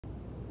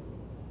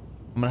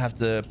I'm gonna have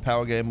to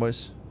power game,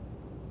 boys.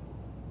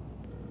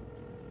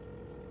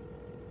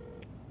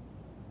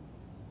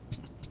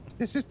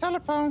 This is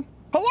telephone.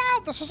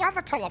 Hello, this is on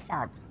the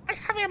telephone. I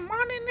have a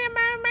morning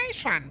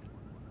information.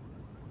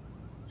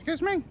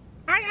 Excuse me?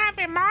 I have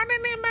a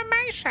morning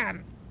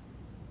information.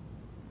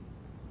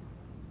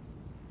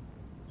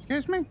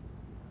 Excuse me?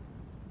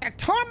 The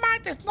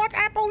termite is not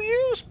Apple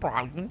use,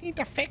 bro. You need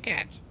to fix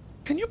it.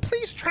 Can you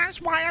please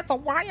transwire the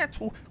wire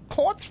to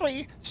core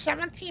 3,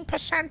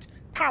 17%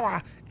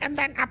 power, and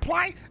then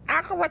apply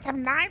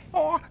algorithm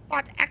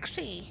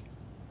 94.exe?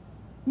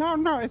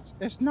 No, it's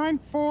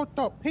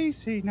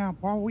 94.pc now,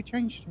 bro. We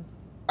changed it.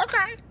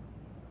 Okay.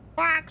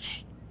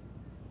 Thanks.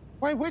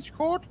 Wait, which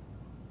chord?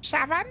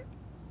 7?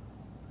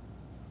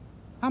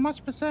 How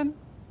much percent?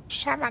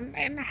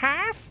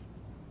 7.5?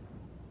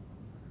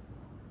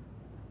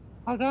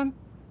 Hold on.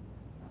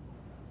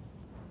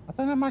 I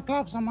don't have my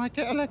gloves. I might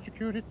get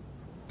electrocuted.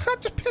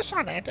 Just piss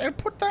on it and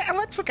put the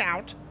electric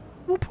out.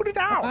 We'll put it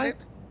out. Okay.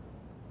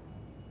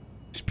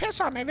 Just piss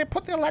on it and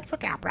put the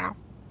electric out, bro.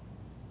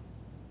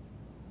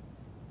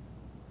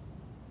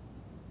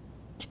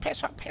 Just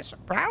piss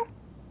it, bro.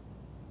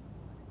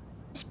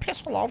 Just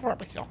piss all over it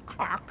with your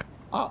cock.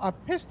 I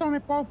pissed on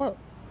it, bro, but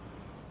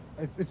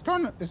it's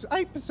gone. It's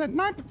 8%,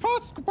 9%.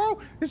 Faster, bro.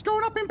 It's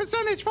going up in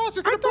percentage.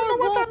 Faster. I don't know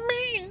what that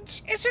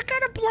means. Is it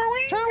gonna blow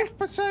in?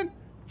 12%,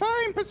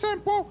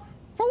 13%, bro.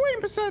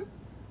 14%.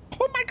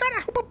 Oh my god,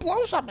 I hope it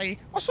blows on me.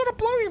 What sort of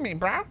blow you mean,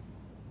 bro?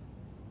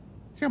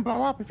 It's gonna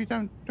blow up if you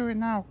don't do it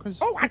now, because.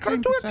 Oh, I gotta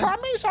do it,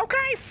 Tommy's?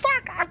 Okay,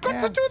 fuck, I've got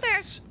to do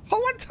this.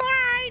 Hold on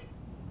tight.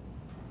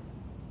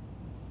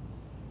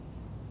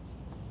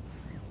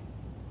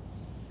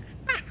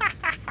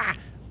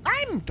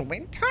 I'm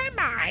doing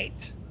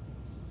termite.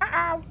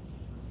 Uh-oh.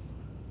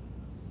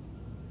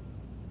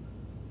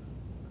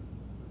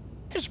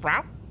 Yes,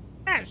 bro.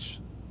 Yes.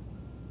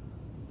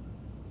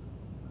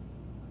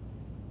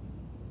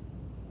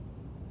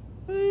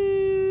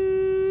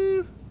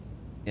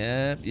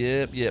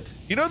 Yep.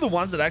 You know the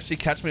ones that actually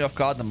catch me off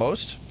guard the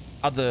most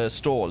are the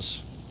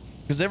stores.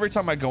 Because every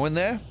time I go in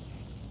there,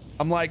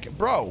 I'm like,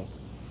 bro,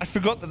 I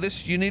forgot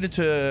that you needed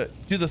to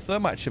do the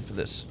thermite chip for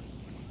this.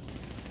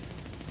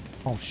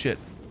 Oh, shit.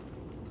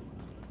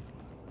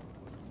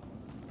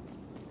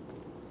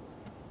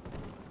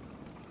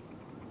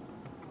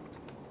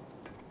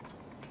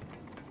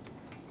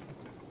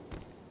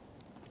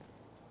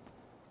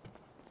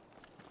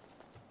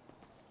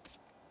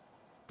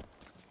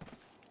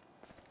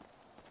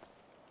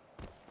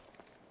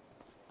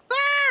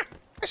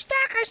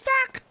 I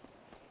stuck!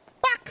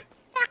 Fuck!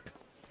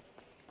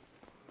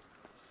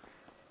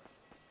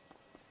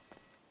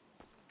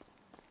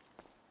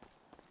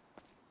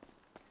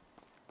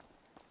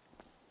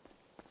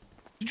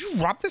 Did you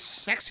rub this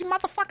sexy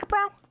motherfucker, bro?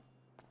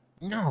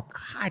 No,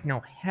 God, no.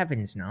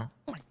 Heavens, no.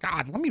 Oh my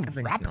God, let me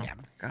rub him.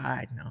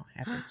 God, no.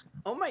 Heavens,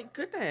 no. Oh my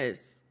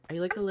goodness. Are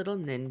you like a little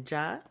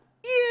ninja?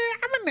 Yeah,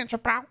 I'm a ninja,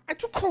 bro. I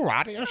do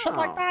karate and shit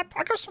like that.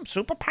 I got some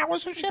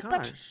superpowers and shit,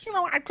 but, you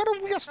know, I've got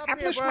to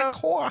reestablish my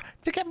core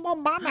to get more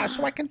mana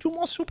so I can do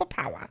more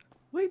superpower.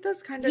 Wait,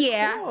 that's kind of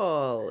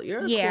cool. You're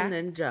a cool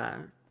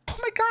ninja. Oh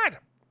my God.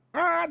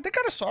 They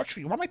got a sword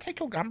tree. You want me to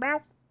take your gun,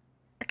 bro?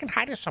 I can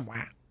hide it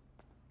somewhere.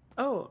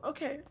 Oh,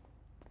 okay.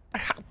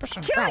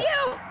 100%, Kill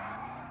you!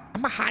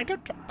 I'm gonna hide it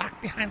back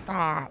behind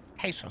the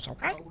pesos,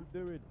 okay?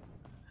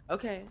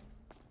 Okay.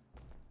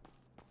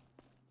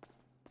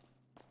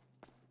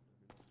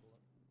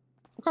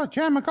 I got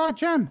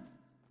jam.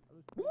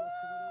 Woo!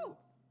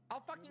 I'll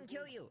fucking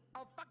kill you.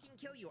 I'll fucking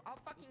kill you. Ah!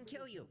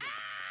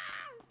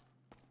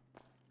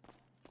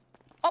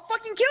 I'll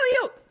fucking kill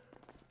you!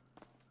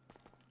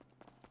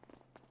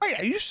 Wait,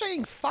 are you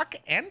saying fuck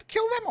and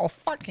kill them or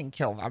fucking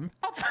kill them?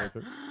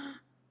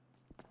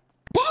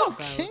 So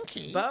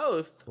kinky.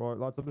 Both. Right,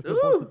 lads, I'm just going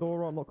to close the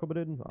door. I'm not coming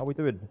in. How we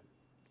doing?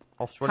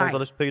 Officer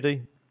Reynolds,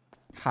 LSPD.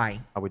 Hi.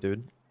 How we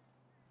doing?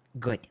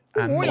 Good.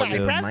 I'm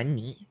making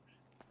money.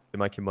 You're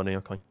making money,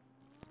 okay.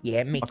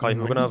 Yeah, making money.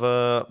 money. We're going to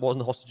have wasn't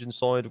the hostage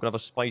inside. We're going to have a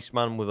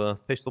spaceman with a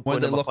pistol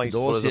pointed at my face.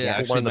 Doors, yeah,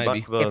 actually, in the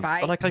back of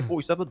an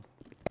AK-47. Can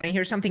I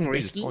hear something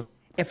risky?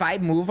 If I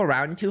move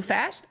around too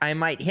fast, I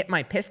might hit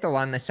my pistol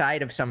on the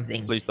side of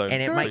something. Please don't.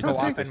 And it might go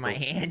off in my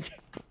hand.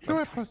 Do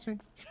it, pussy.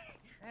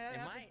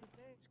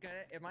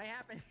 It might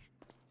happen.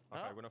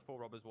 Okay, we're gonna 4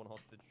 robbers, 1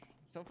 hostage.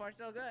 So far,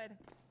 so good.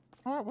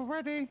 All right, we're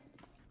ready.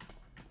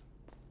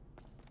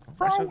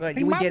 Bro, so good.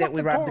 We did it.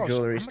 We robbed the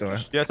jewelry store.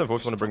 Yeah, so if you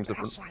want to bring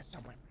something.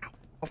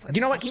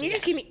 You know what? Can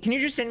you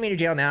just send me to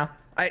jail now?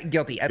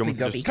 Guilty. I plead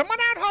guilty. Come on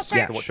out, hostage.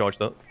 Yeah. What charge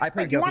that? I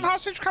plead You guilty. want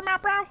hostage? Come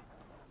out, bro.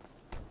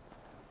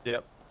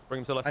 Yep. Bring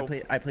him to the left.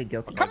 I plead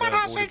guilty. Come on,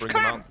 hostage, bring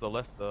come. them out to the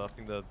left. I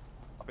think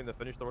they're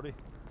finished already.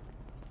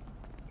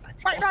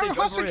 Wait, no,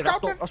 hostage,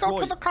 go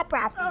to the cop,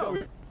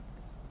 bro.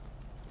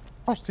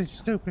 Hostage,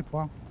 stupid,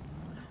 bro.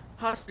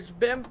 Hostage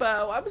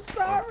bimbo. I'm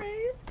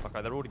sorry.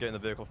 Okay, they're already getting the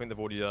vehicle. I think they've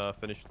already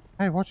finished.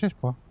 Hey, watch this,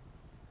 bro.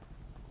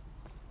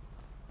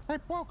 Hey,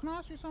 bro, can I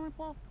ask you something,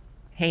 bro?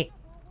 Hey,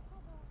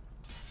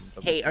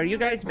 are you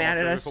guys mad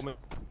at us?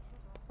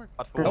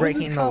 For How is breaking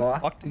this the car law.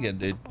 fucked again,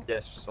 dude?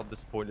 Yes, I'm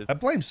disappointed. I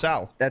blame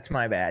Sal. That's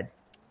my bad.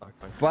 Okay.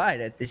 But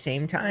at the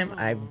same time,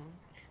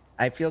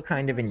 I feel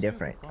kind of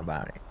indifferent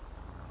about it.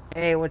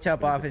 Hey, what's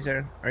up,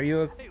 officer? Are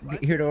you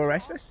here to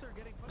arrest us?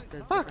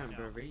 Fuck.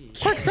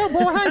 Quick, go,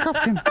 boy,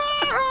 handcuff him.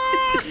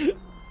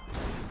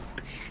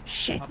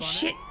 Shit.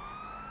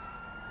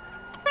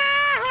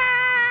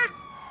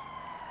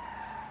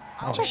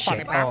 Oh, So funny,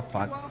 shit. bro. Oh,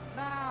 fuck.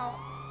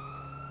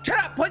 Shut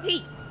up,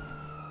 pussy!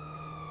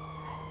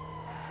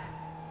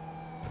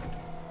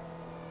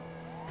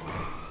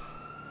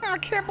 I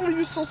can't believe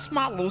you're so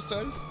smart,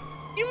 losers.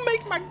 You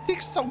make my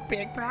dick so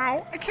big,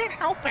 bro. I can't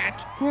help it.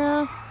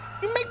 Yeah.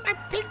 You make my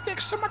big dick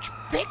so much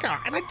bigger,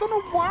 and I don't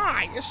know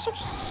why. It's so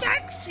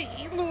sexy,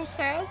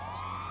 losers.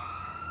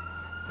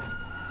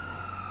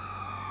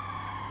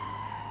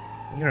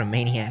 You're a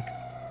maniac.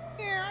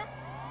 Yeah.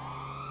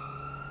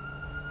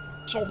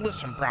 So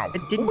listen, bro.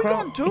 It didn't what we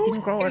grow- gonna do it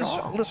didn't grow at is,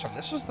 all. listen,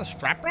 this is the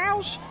strap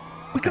browse.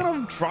 We're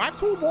gonna drive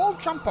to a wall,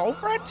 jump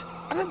over it,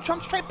 and then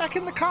jump straight back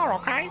in the car,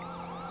 okay?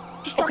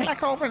 Just jump Okay.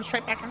 back over and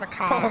straight back in the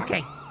car. Oh,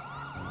 okay.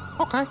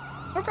 Okay.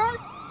 Okay?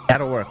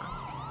 That'll work.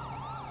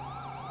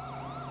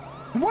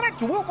 You wanna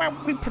do it where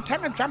we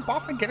pretend to jump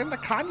off and get in the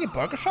car in your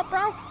burger shop,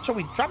 bro? So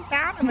we jump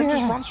down and then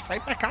just Yeah. run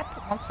straight back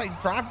up once they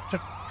drive to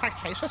try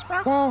to chase us,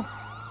 bro? Well,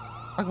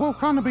 we'll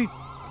kind of be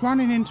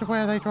running into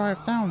where they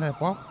drive down there,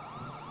 Bob.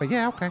 But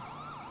yeah, okay.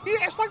 Yeah,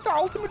 it's like the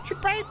ultimate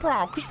debate,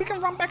 bro, because we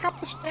can run back up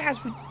the stairs.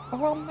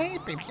 Well,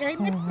 maybe. Yeah,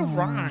 maybe you're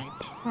right.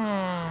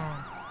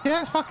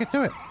 Yeah, fuck it,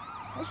 do it.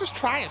 Let's just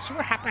try it, see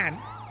what happens.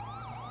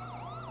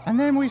 And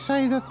then we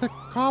say that the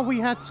car we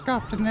had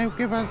scuffed and they'll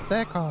give us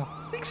their car.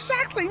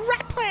 Exactly,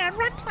 red plan,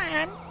 red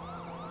plan.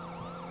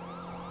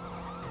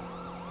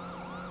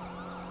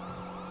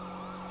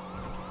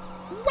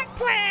 Wet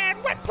plan,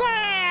 wet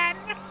plan.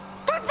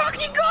 Let's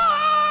fucking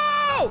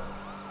go!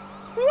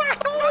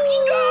 Let's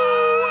Fucking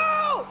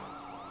go!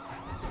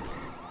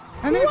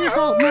 And if you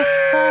got Miss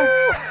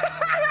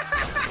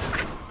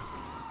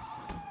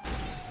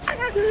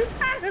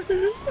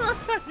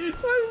What the fuck are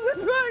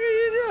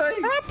you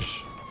doing?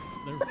 Oops.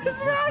 What's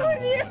wrong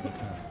with you?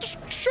 Just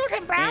shoot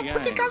him, bro.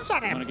 Put your guns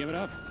on him. Wanna give it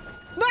up?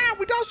 No,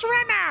 we don't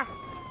surrender.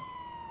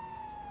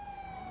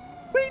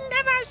 We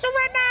never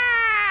surrender.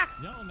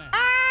 No, man.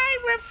 I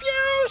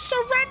refuse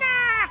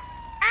surrender.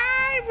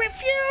 I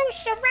refuse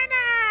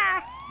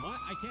surrender. What?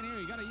 I can't hear you.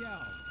 You gotta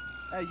yell.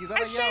 Hey, you I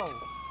gotta said,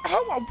 yell.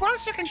 hold on, 1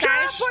 second, Shut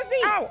guys. up,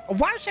 pussy. Oh,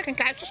 1 second,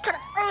 guys.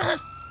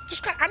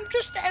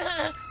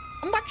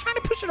 I'm not trying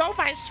to push it over.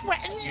 I swear.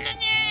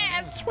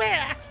 I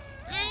swear.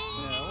 Yeah,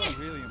 that was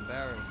really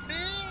embarrassing.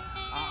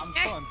 I'm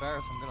so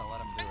embarrassed. I'm gonna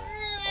let him do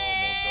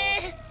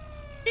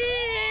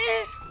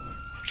it.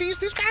 Jeez,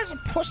 these guys are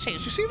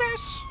pussies. You see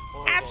this?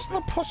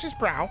 Absolute pussies,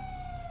 bro.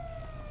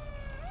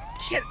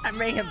 Shit, I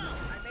may have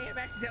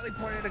accidentally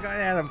pointed a gun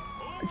at him.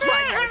 It's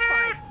fine, man, it's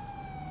fine.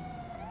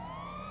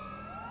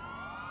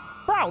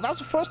 Bro, that was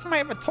the first time I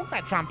ever took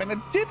that jump, and it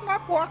did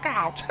not work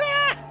out.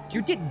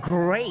 You did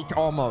great,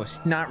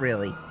 almost. Not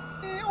really.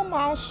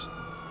 Almost.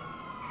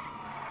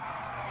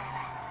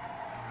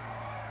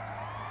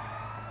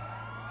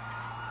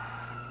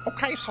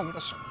 Okay, so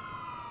listen.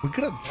 We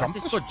gotta jump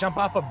this. jump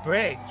off a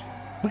bridge.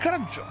 We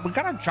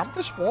gotta jump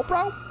this wall,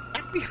 bro.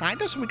 Back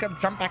behind us, and we gotta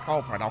jump back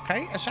over it.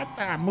 Okay? It's at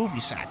the movie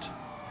set.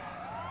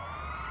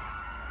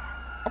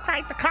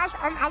 Okay, the car's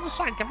on the other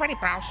side. Get ready,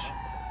 bros.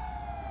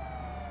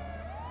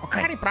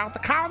 Okay. Ready, bro. The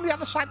car on the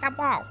other side of that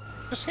wall.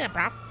 Just here,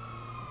 bro.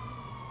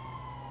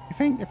 You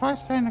think if I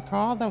stay in the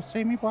car, they'll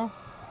see me, bro?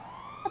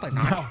 No, they're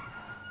not.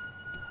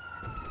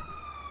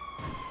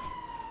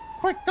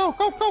 Quick, go,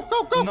 go, go,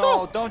 go, go, No,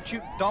 go! don't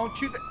you.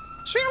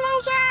 See you,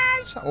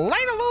 losers!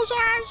 Later,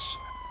 losers!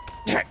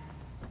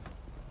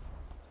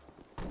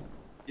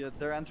 Yeah,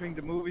 they're entering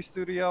the movie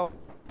studio.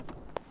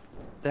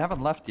 They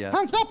haven't left yet.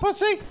 Hands up,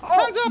 pussy!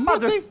 Oh, Hands up,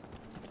 mother- pussy!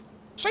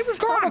 Say we've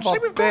Son gone! of a Say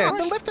we've gone! bitch.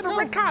 They lifted a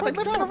red car! They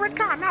lifted a red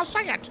car! Now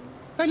say it!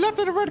 They left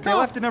in a red They car!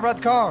 left in a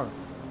red car.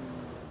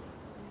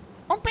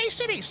 On Bay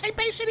City! Say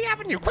Bay City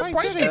Avenue! Quick, Bay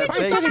boys! City, Get in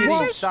Bay your City,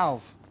 boys. dumbasses!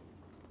 South.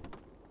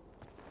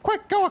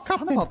 Quick, go, a Son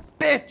captain! of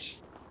a bitch.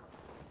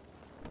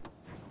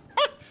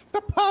 The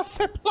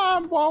perfect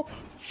plan, bro!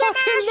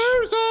 Fucking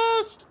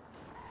losers!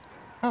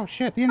 Oh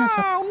shit, the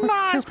intercept. Oh, Quick,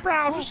 nice, quick.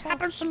 bro! Just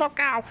happens to look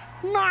out!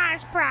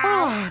 Nice, bro!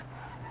 Fuck!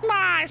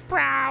 Nice,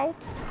 bro!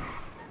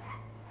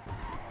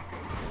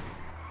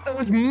 It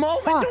was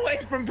moments Fuck. away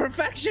from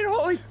perfection.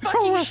 Holy Oh,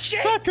 fucking we're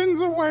shit!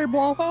 seconds away,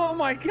 bro! Oh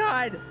my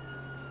god!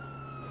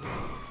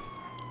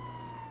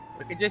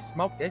 We could just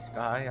smoke this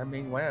guy. I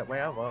mean,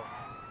 wherever.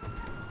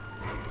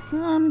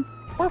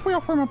 What if we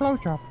offer him a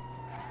blowjob?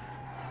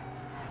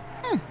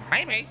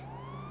 Maybe.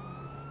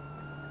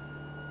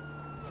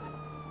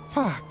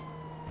 Fuck.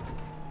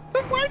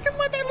 Then why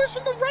didn't they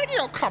listen to the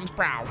radio comes,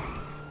 bro?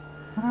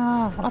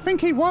 I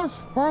think he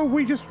was, bro.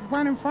 We just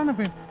ran in front of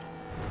him.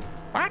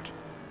 What?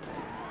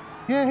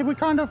 Yeah, we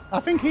kind of. I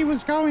think he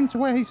was going to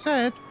where he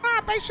said.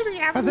 Ah, Bay City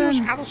Avenue's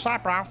then- other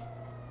side, bro.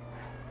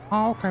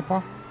 Oh, okay,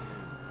 bro.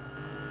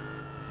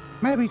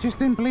 Maybe he just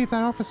didn't believe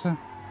that officer.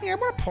 Yeah,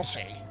 we're a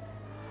pussy.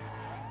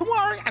 Don't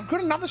worry, I've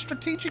got another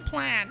strategic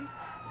plan.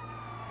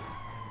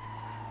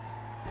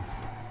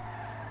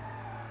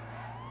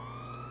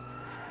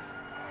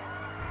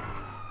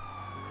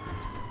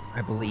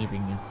 I believe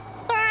in you.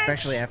 Thanks.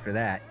 Especially after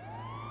that.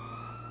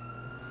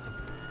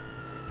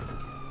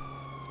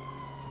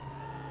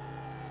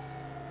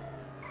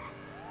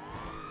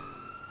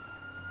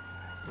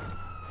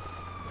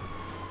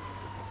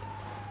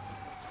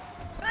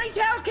 Nice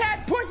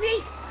Hellcat,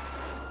 pussy!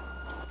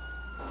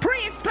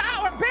 Prius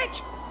power,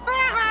 bitch!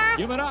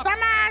 Give it up.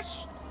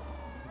 Dumbass!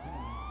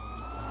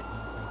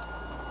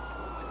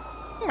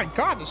 Oh my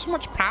god, there's so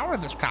much power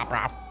in this car,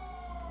 bro.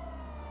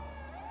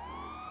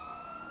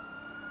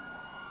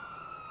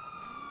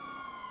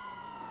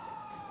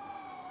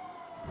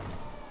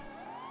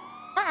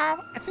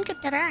 Uh-oh, I think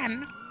it did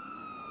end.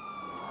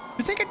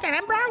 You think it did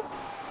end, bro?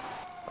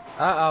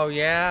 Uh-oh,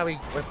 yeah, we're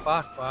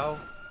fucked, bro.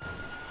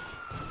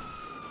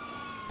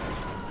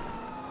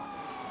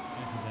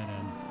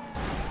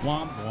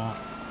 Womp womp.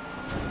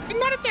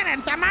 Not a dead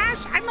end,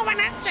 dumbass. I know an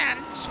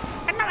entrance.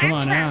 I know Come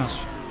on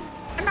entrance.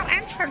 I know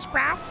entrance,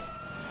 bro.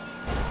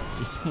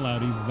 It's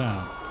loud, he's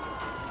bad.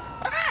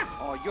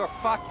 Oh, you're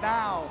fucked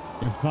now.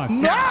 You're fucked.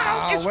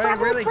 No, it's we're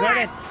front-wheel really good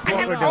drive. at I what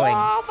have we're doing.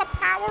 all the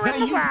power in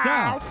the you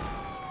tell. world.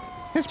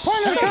 He's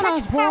pointing a So gun at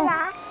us, much bro.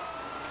 power.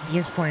 He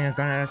is pointing a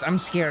gun at us. I'm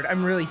scared.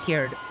 I'm really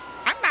scared.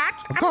 I'm not.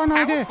 I've got an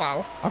I'm idea.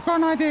 powerful. I've got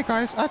an idea,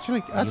 guys.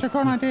 Actually, I've got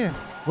an idea.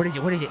 What is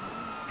it? What is it?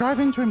 Drive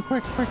into him,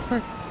 quick, quick,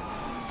 quick.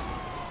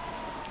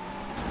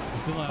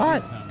 Still loud, All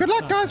right. he's bad. Good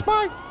luck, guys.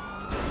 Bye.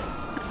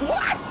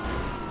 What?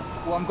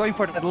 Well, I'm going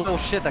for that little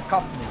shit that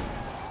cuffed me.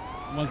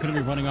 One's gonna be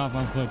running off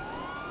on foot.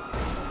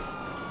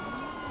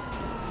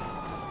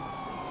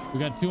 We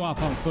got two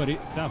off on foot,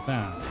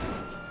 southbound.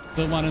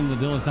 Still one in the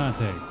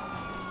dilettante.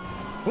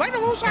 Later,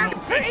 loser. You're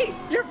free!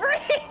 You're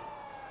free!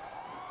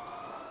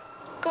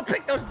 Go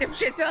pick those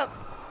dipshits up!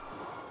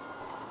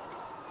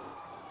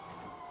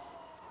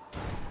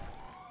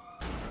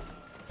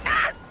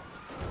 Ah!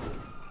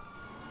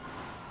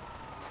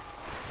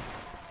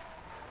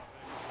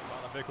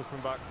 That vehicle's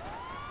coming back.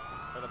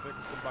 That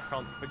vehicle's coming back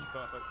on. Pitch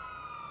perfect.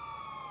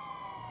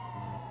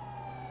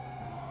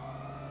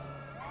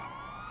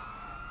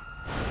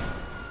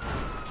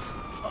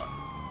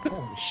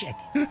 Holy shit.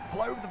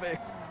 Pull over the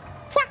vehicle.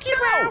 Fuck you,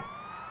 bro.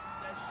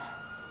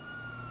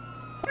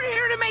 We're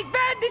here to make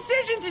bad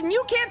decisions and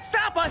you can't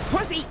stop us,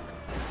 pussy!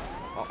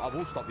 I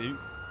will stop you.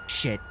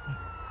 Shit.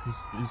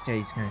 He said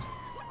he's gonna...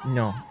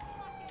 No.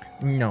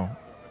 No.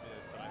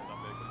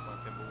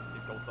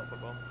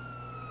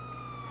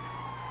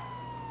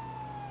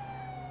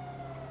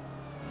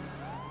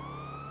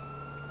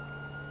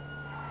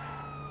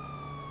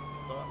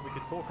 We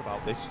could talk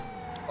about this.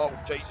 Oh,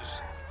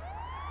 Jesus.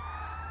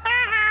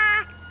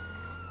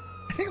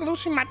 I think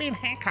Lucy might be in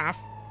handcuff.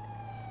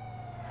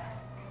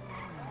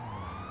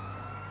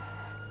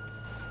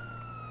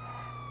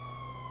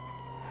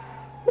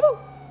 Woo!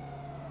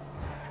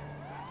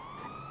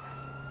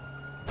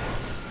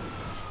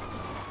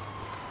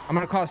 I'm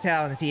gonna call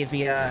Sal and see if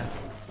he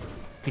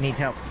needs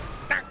help.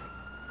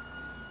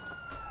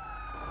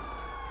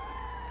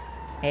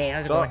 Hey,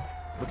 how's it So, going?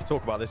 we could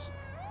talk about this.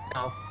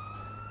 No.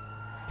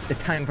 The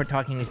time for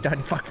talking is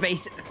done,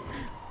 fuckface.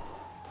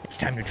 It's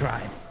time to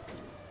drive.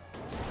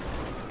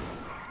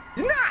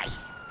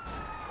 Nice!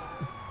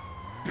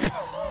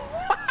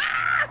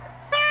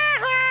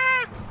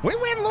 We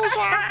win, loser.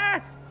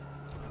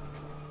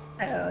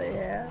 Hell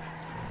yeah.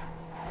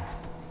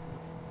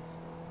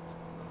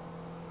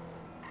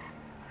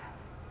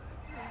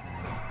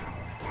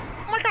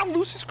 Oh my god,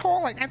 Lucy's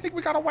calling. I think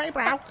we got away,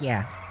 bro.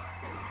 Yeah.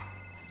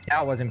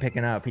 Sal wasn't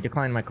picking up. He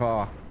declined my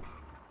call.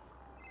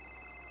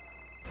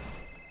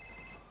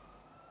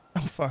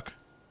 Oh, fuck.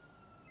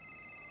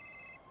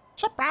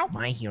 What's up, bro?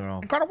 My hero.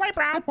 I got away,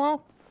 bro. Hey,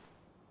 bro.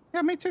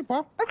 Yeah, me too,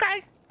 bro.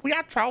 Okay. We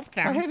got 12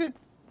 I them.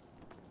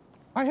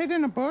 hid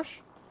in a bush,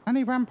 and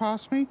he ran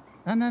past me,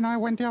 and then I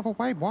went the other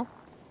way, bro.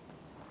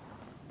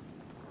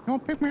 You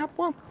want to pick me up,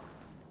 bro?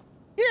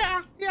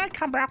 Yeah, I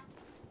come, bro.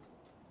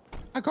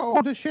 I got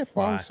all the shit,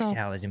 bro, Fuck, so...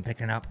 Sal isn't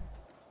picking up.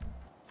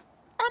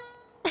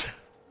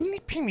 You need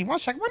to ping me 1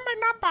 second. What's my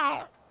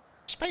number?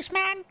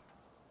 Spaceman?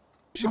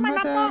 You see I'm my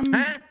at, number?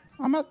 Huh?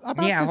 I'm at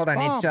about Yeah, this hold on,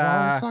 bar, it's,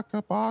 bro. It's like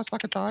a bar, it's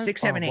like a dive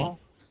 678. bar, bro.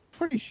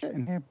 Pretty shit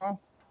in here, bro.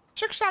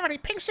 670.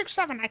 Ping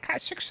 670. I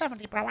cut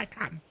 670, bro. I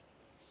come.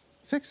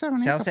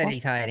 678. Sal the said fuck?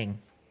 he's hiding.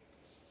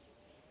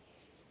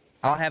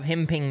 I'll have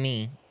him ping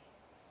me.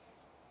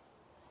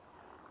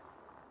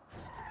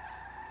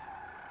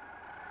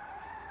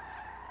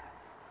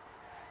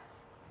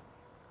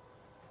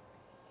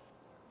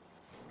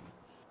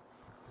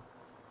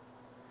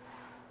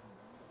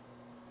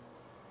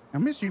 I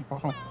miss you, bro.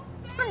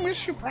 I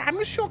miss you, bro. I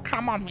miss you'll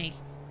come on me.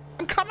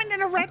 I'm coming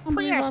in a red can't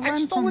believe Prius. I I ran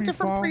stole from a you,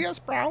 different bro. Prius,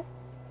 bro.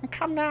 And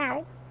come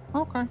now.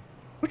 Okay.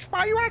 Which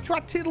bar you at? You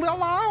at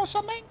T-Lila or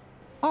something?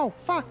 Oh,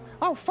 fuck.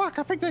 Oh, fuck.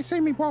 I think they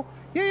see me, bro.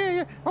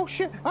 Yeah. Oh,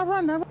 shit. I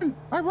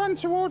run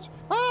towards...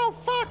 Oh,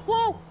 fuck,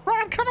 bro. Bro,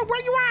 I'm coming.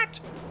 Where you at?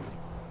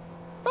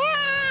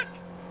 Fuck!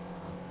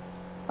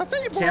 I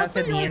see you, bro. Sal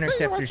said the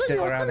interceptor's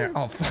still around there.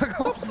 Oh,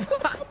 fuck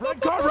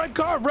off. Red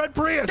car, red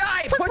Prius.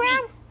 Die,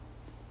 pussy!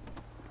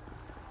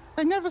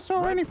 I never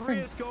saw anything.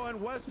 Prius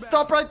going westbound.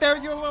 Stop right there,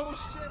 you little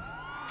shit.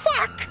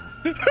 Fuck!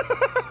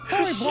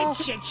 Sorry, bro.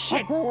 Shit.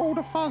 I brought all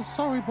the fuzz.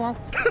 Sorry, bro.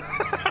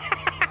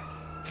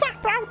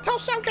 Fuck, bro. Tell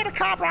Sam get a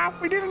car, bro.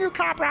 We need a new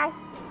car, bro.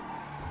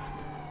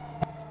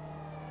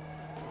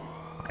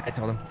 I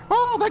told him.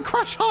 Oh, they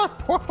crash hard,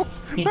 bro.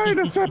 The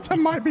interceptor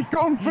might be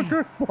gone for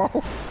good,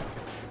 bro.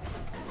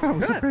 That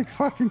was a big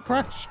fucking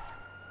crash.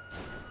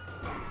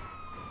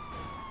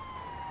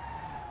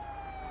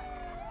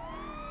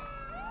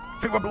 I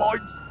think we're blind.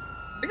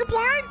 Are you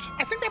blind?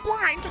 I think they're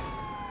blind.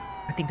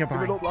 I think they're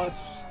We're blind. not blind.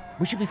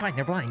 We should be fine.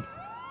 They're blind.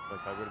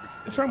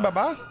 What's wrong,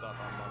 Baba?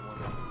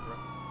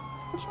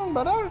 What's wrong,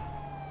 Baba?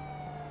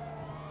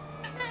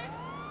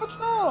 What's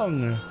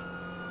wrong?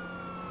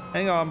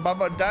 Hang on,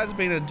 Baba. Dad's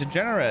being a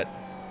degenerate.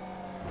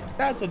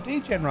 Dad's a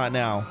degen right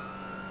now.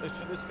 I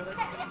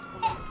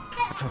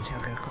told Sal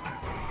get a car.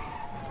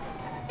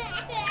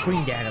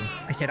 Screamed at him.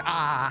 I said,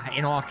 ah,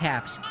 in all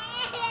caps.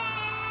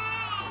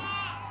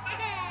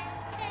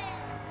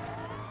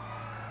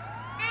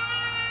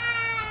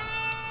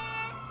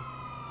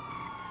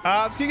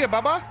 Let's kick it,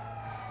 Baba.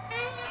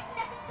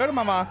 Go to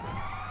Mama.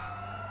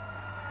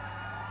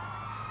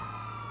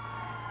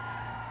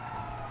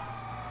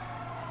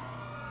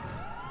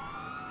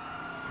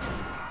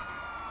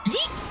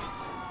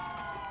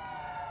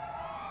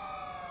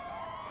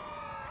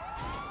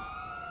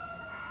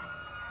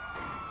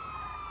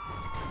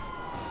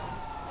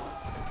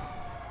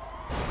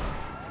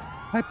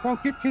 Hey, bro,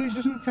 give keys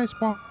just in case,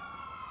 bro.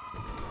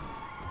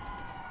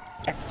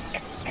 Yes.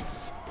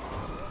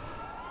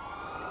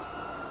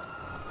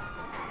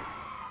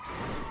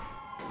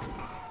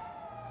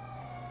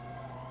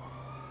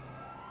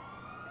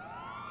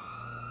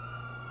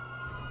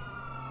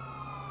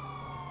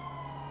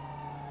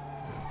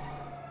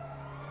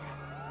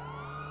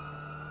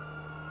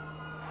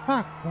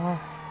 Fuck, bro.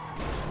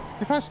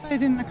 If I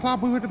stayed in the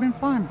club, we would have been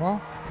fine, bro.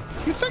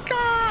 You think,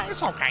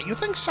 it's okay. You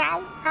think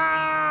Sal,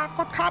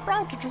 got car,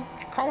 bro? Did you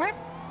call him?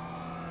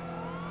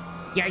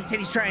 Yeah, he said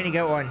he's trying to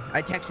get one.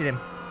 I texted him.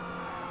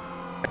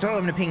 I told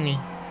him to ping me.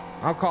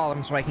 I'll call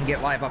him so I can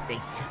get live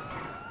updates.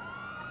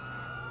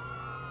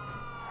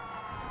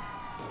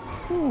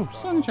 Ooh,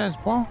 Sanchez,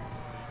 bro.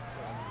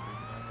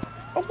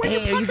 Oh, where Hey,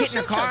 you are you park getting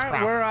a your Sanchez, car?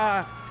 bro?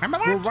 We're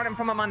Remember that? running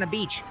from him on the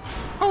beach.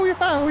 Oh,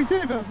 yeah, we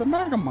did at the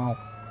Mega Mall.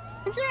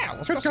 Yeah,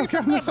 let's go Should see go if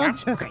get it's the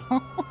there, bro.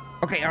 Sanchez.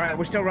 Okay, all right,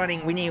 we're still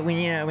running. We need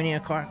a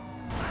car.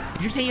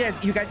 Did you say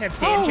you guys have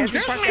Oh, Sanchez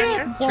shit. parked down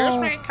here? Whoa. Cheers,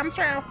 mate. Come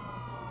through.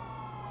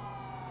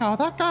 Oh,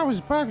 that guy was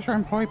a Berkshire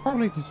employee.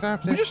 Probably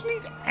deserved We it. just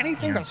need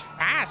anything that's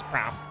fast,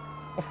 bro.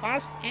 Or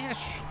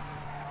fast-ish.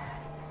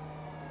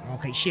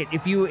 Okay, shit.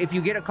 If you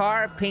get a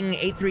car, ping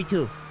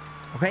 832.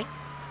 Okay?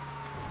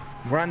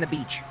 We're on the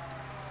beach.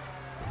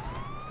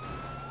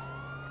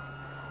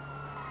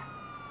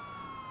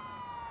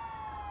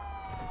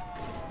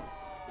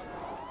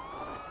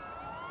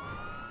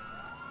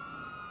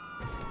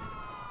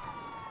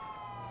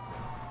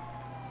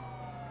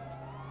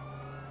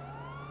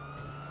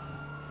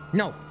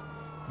 No,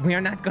 we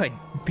are not good.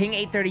 Ping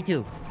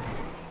 832.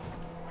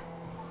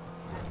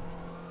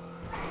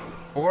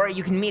 Or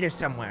you can meet us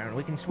somewhere and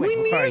we can switch. We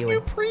What need car are a you new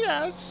in?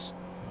 Prius.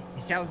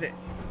 Sal's it.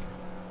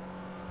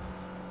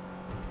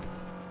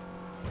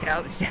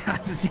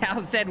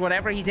 Sal said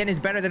whatever he's in is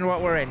better than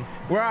what we're in.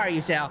 Where are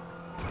you, Sal?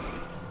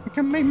 We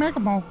can meet Mega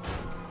Mall.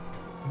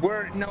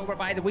 We're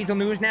by the Weasel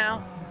News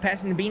now,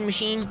 passing the Bean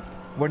Machine.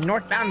 We're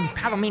northbound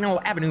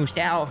Palomino Avenue,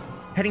 Sal,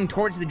 heading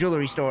towards the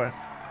jewelry store.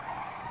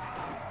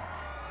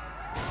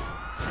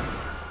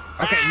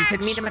 Okay, he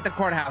said meet him at the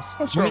courthouse.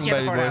 What's We'll wrong, meet you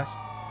at the baby boy?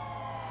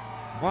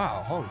 courthouse.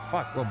 Wow, holy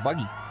fuck, little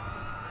buggy.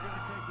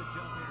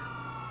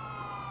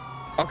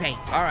 Okay,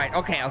 all right,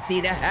 okay, I'll see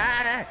you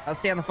there. I'll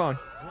stay on the phone.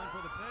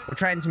 We're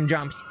trying some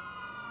jumps.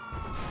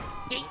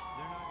 Yeet.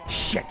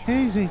 Shit.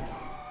 Easy.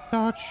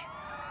 Dodge.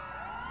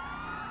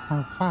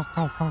 Oh, fuck.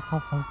 Oh, fuck. Oh,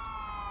 fuck.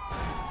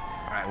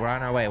 All right, we're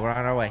on our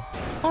way.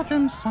 Dodge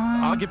him,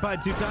 son. I'll get by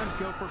 2 times.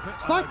 Go for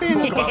It's like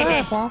being a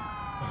player, bro.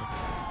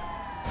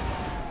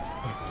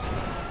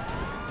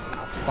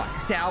 Oh,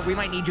 fuck. Sal, we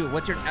might need you.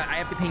 What's your... I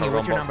have to ping you.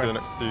 What's your number?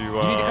 Next to, You need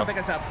to come pick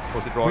us up.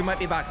 Drive. We might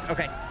be boxed.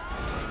 Okay.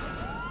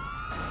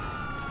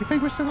 You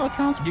think we still got a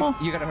chance, bro?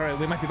 You gotta hurry.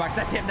 We might be boxed.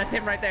 That's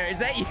him right there. Is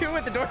that you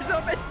with the doors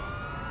open?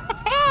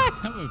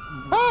 Perfect.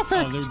 Oh,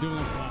 they're doing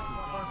it.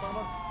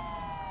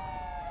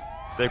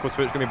 Vehicle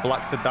switch gonna be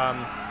black sedan.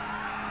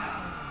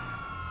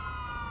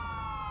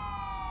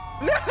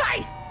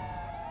 Nice!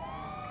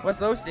 What's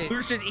those things?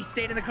 Lucius, he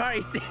stayed in the car.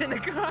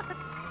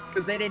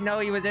 Because they didn't know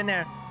he was in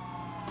there.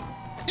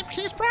 Give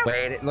keys, bro.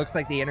 Wait, it looks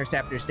like the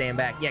interceptor's staying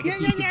back. Yeah, Yeah,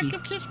 give yeah, keys, yeah. give keys.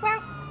 Give keys, bro.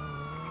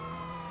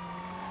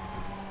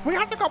 We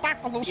have to go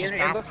back for Lucius, It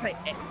bro. looks like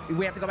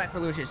we have to go back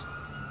for Lucius.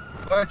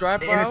 Go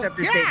drive, The bro.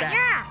 interceptor stayed back.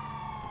 Yeah.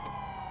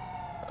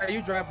 Hey,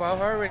 you drive, bro.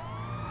 Hurry.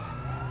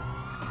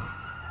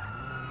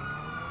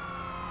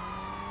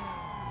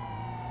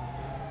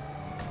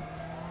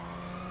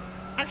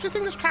 I actually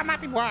think this car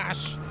might be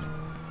worse.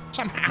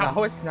 Somehow.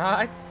 No, it's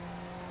not.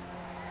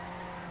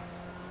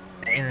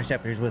 The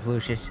interceptor's with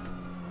Lucius.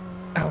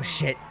 Oh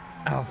shit.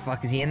 Oh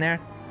fuck, is he in there?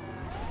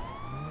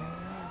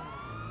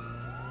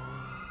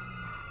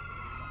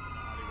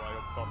 Anyway,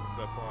 up top is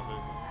their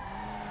private.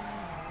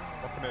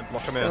 Lock him in,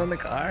 lock him Still in in. the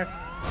car.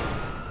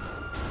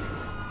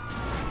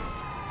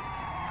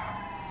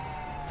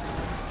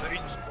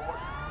 Jesus Christ.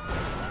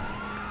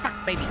 Fuck,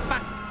 baby,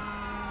 fuck.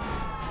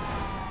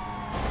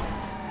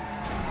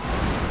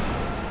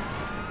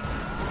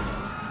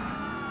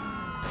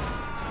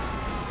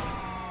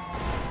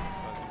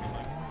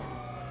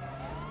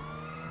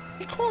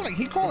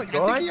 He calling. I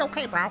think he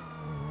okay, bro.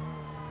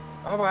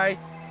 Alright.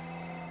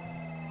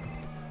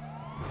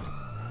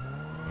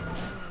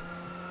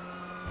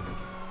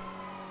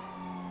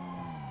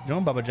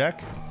 Doing, Bubba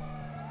Jack?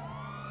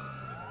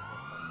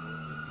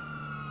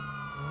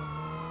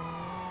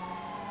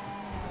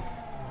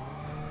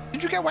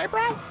 Did you get away,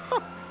 bro?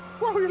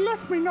 Well, you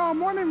left me now.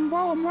 I'm running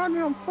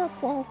on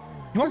football.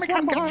 You want me to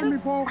come get you? Me,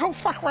 bro. Oh,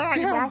 fuck, where are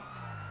you, Yeah.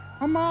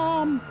 bro? I'm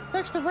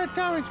next to Red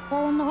Garage, bro,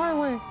 on the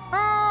highway.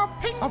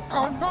 Ping. I've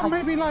got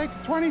maybe like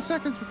 20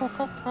 seconds before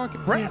cop car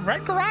gets here.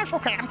 Red garage?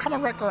 Okay, I'm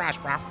coming red garage,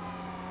 bro.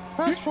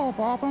 First floor,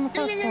 Bob, on the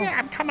first floor. Yeah,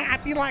 I'm coming.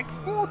 I'd be like,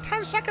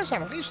 10 seconds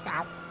at least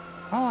now.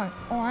 Alright,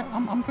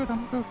 I'm good.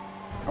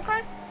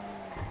 Okay.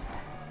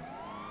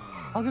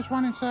 I'll just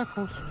run in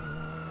circles.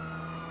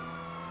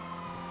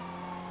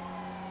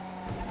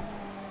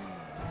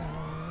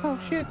 Oh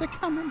shit, they're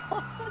coming.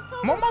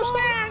 I'm almost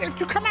there. If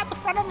you come out the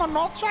front on the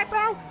north side,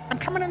 bro, I'm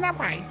coming in that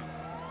way.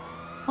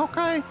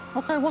 Okay,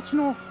 what's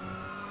north?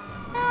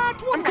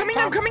 I'm coming.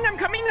 Okay,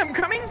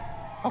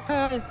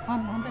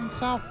 I'm in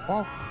south,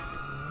 bro.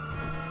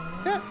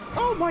 Yeah,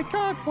 oh my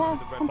god, bro.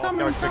 I'm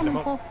coming,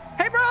 bro.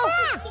 Hey, bro!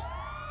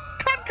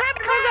 Come.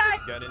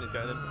 He's getting in.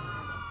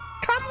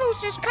 Come,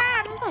 Lucius,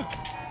 come.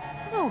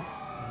 Oh.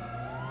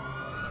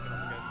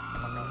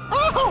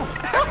 Oh,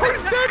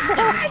 he's dead,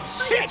 bro.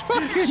 He's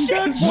fucking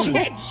dead,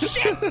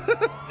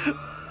 bro.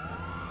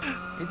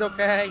 He's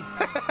okay.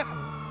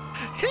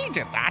 He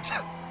did that.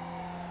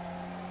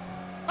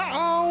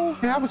 Uh-oh.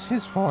 Yeah, that was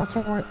his fault.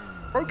 That's alright.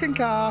 Broken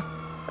car.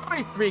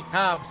 Only 3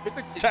 cops. We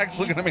could Jack's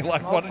looking at me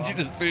like, what did you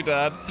just do,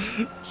 Dad?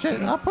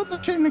 Shit, I'll put the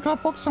shit in the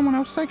glove box. Someone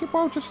else take it,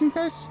 bro, just in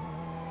case.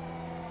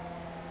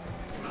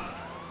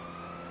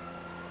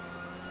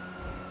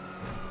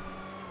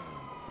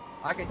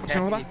 I can take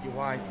Shoulder? it if you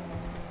want.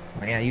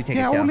 Oh, yeah, you take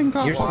Yeah, it, all in Tal.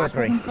 glove You're box. All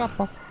slippery. in glove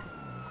box.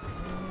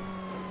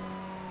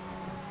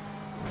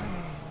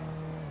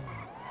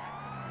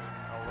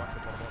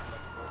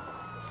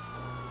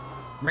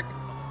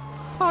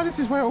 Oh, this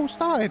is where it all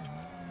started.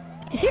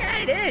 Yeah,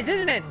 it is,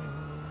 isn't it?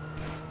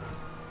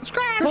 This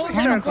guy Full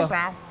actually circle. bro.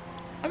 I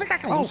think I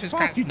can Oh, lose his fuck,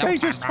 guy. you, No they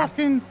time, just bro.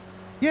 fucking...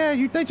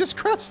 Yeah, they just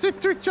crashed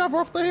into each other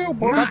off the hill,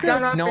 bro. Cut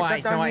down off No it,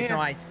 ice, cut down no ice, here.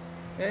 no ice.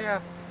 Yeah.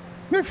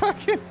 They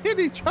fucking hit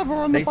each other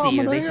on They the see bottom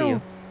you, of the they see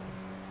hill.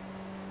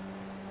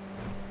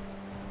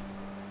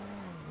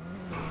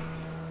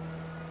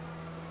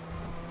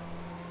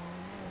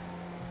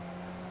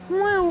 you.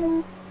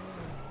 Wow.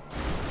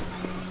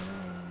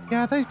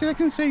 Yeah, they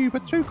can see you,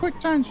 but 2 quick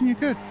turns and you're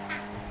good.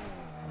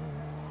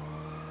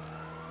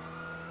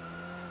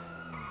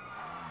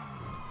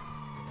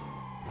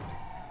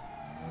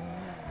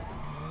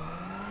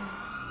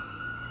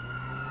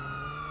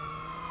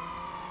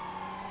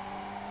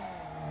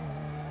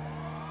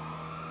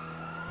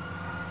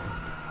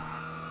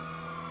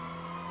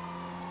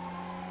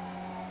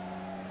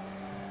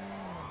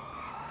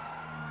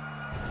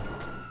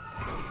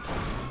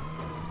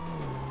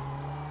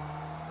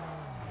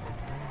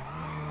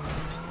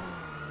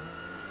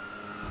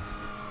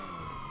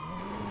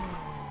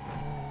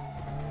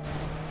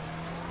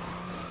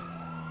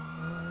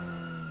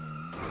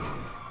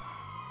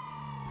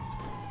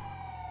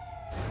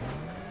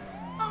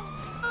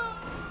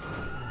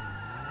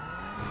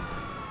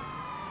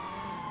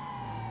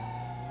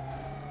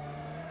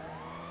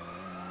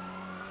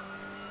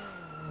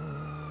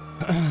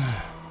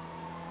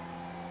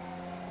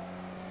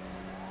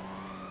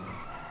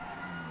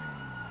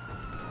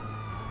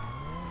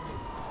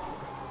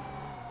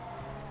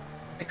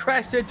 They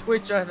crashed into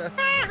each other.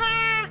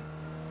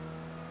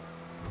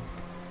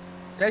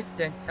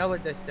 Distance, hella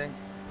distant.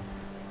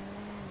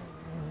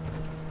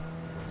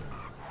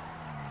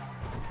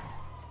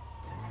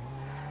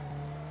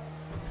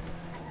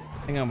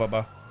 Hang on,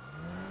 Bubba.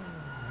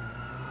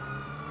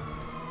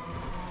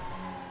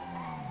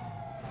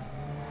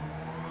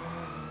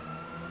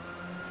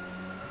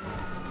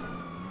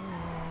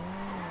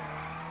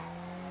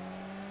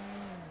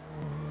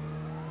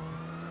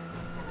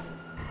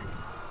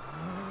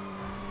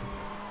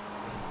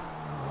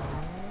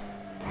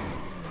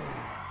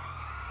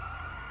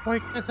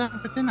 Wait, there's something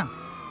for dinner.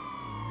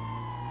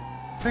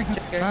 Chicken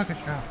burger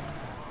shop.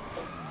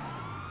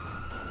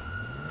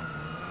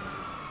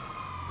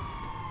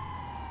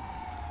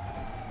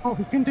 Oh,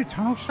 we can do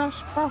tunnel shots,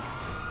 bro.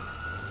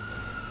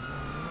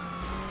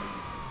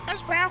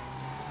 Yes, bro.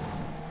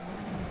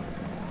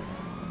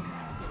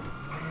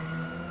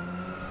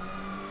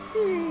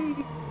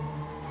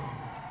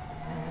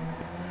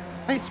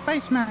 Hey,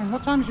 spaceman,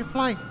 what time's your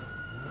flight?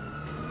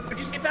 What'd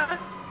you say, fella?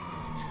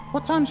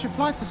 What time's your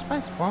flight to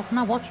space, bro? Can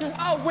I watch it?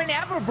 Oh,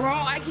 whenever, bro.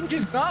 I can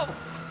just go.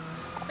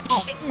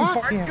 Oh, Getting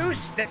fuck fart yeah.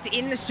 juice that's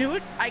in the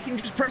suit. I can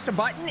just press a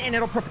button and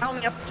it'll propel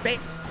me up to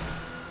space.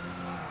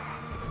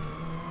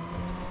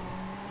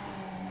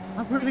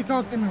 I really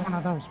gotta give me one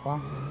of those,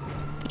 bro.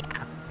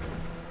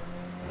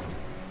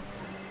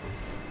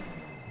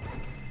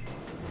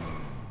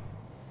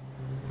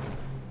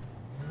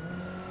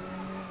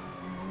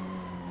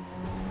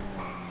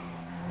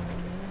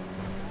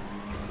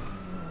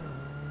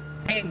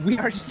 Hey, we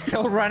are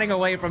still running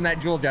away from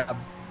that jewel job.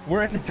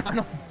 We're in the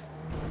tunnels.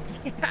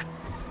 Yeah.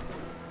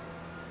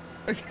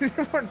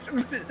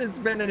 It's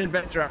been an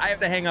adventure. I have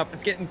to hang up.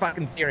 It's getting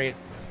fucking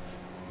serious.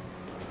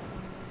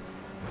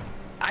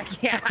 I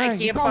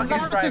can't You got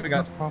fucking drive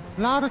distance, bro.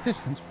 Lot of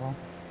distance, bro.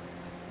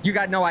 You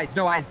got no eyes,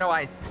 no eyes, no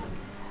eyes.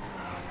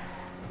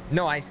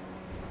 No eyes.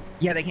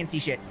 Yeah, they can't see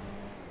shit.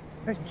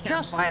 They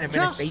Can't find him in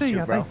a just see spacesuit,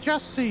 you. bro. They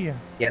just see you.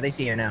 Yeah, they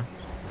see you now.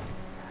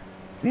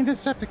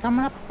 Interceptor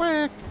coming up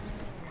quick.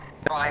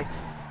 No eyes.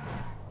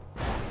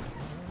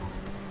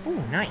 Ooh,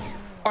 nice.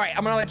 All right,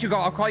 I'm gonna let you go.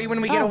 I'll call you when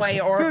we get away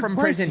or good from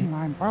voicing prison.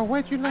 line, bro.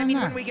 Where'd you learn I mean,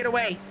 that? when we get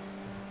away.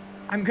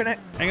 I'm gonna.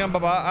 Hang on,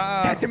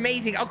 Baba. That's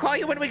amazing. I'll call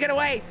you when we get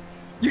away.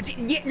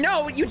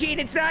 No, Eugene,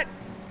 it's not.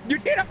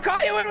 Eugene, I'll call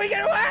you when we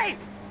get away.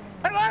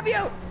 I love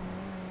you.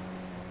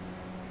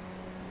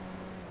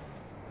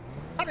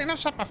 Cutting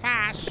us up a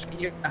fast.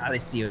 They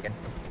see you again.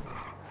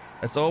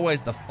 It's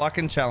always the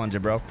fucking Challenger,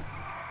 bro.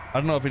 I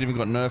don't know if it even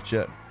got nerfed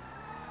yet.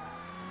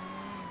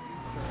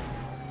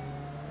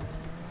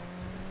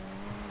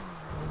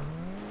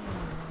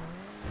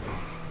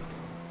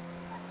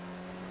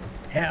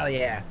 Hell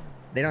yeah.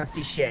 They don't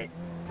see shit.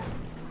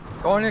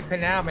 Go in the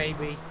canal,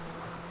 maybe.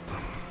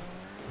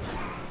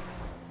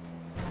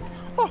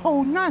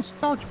 Oh, nice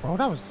dodge, bro.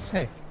 That was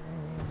sick.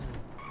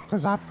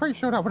 Because I'm pretty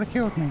sure that would have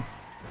killed me.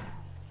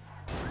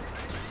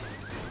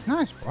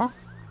 Nice, bro.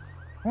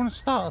 I want to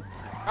start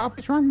a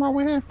garbage run while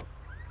we're here.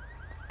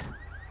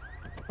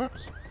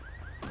 Whoops.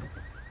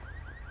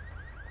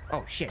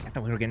 Oh shit, I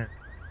thought we were gonna.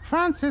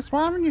 Francis,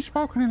 why haven't you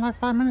spoken in like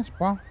 5 minutes,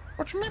 bro?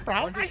 What you mean,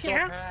 bro? I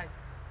hear.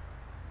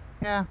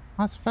 Yeah,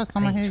 that's the first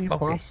time I hear you, bro.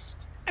 Focused.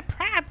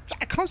 I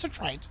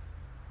concentrate.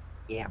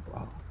 Yeah,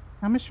 bro.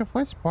 I miss your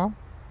voice, bro.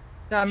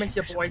 Yeah, I miss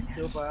your voice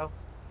too, bro.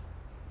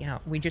 Yeah,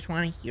 we just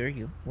want to hear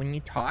you. When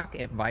you talk,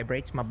 it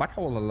vibrates my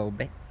butthole a little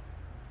bit.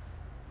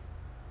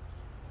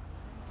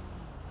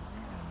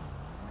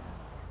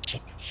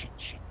 Shit, shit,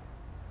 shit.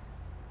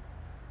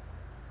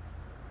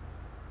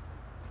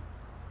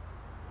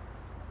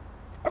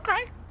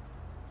 Okay.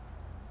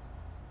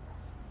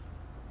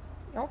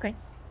 Okay.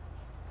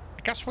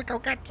 I guess we go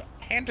get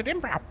handed in,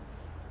 bro.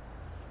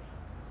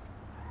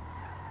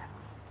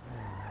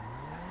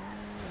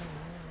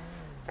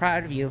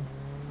 Proud of you.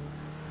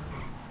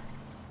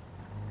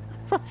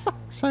 For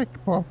fuck's sake,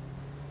 bro.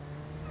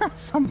 That's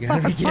some You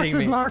gotta be bad kidding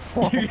me. fucking luck,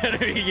 bro. You gotta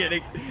be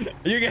kidding.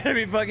 You gotta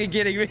be fucking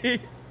kidding me.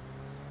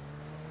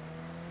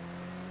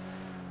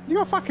 You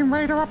got fucking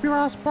radar up your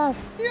ass, bro.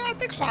 Yeah, I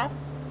think so. I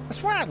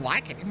swear I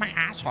like it in my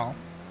asshole.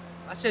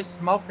 Let's just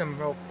smoke them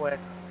real quick.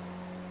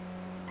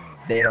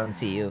 They don't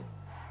see you.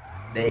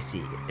 They see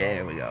you.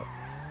 There we go.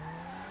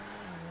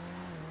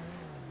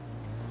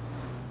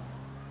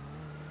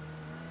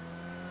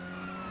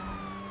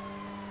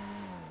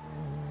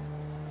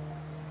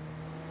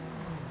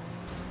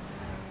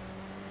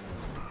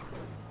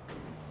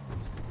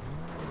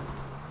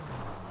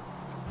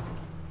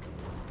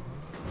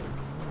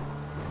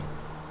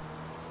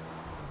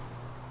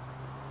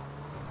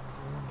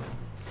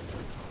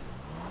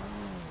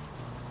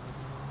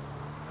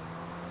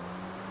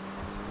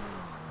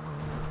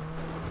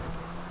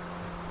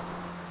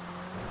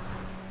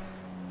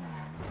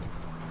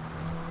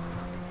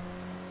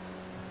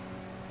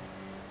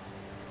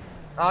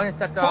 Oh, it's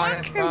that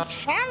Fucking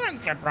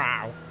Challenger,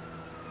 bro.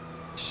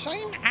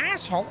 Same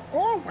asshole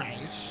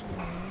always.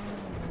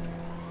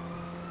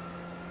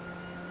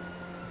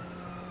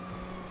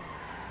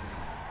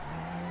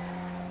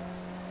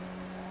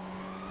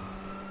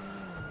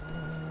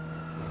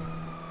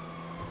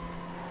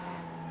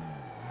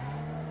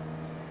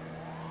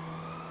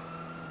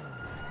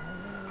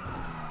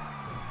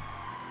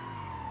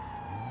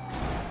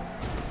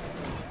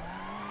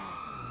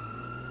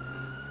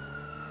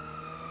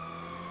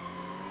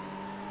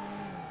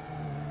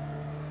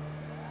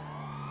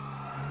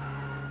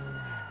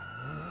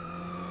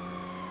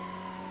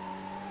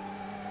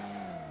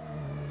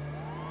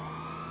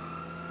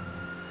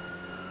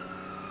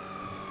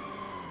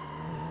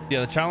 Yeah,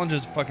 the challenge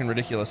is fucking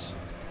ridiculous.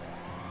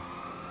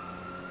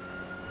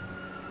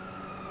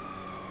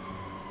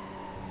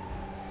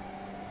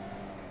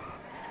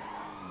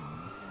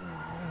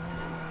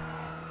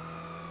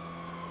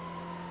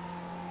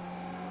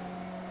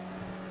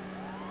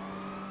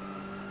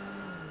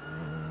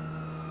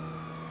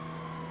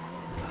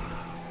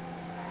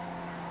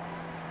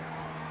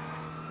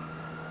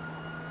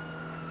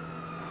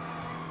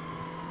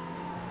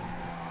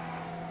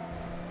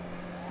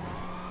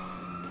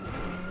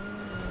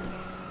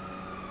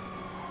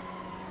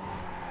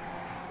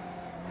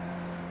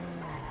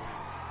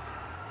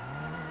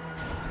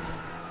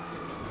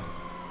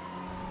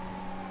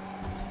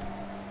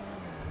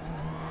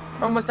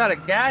 Almost out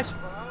of gas,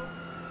 bro.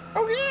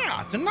 Oh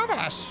yeah, it's another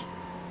us.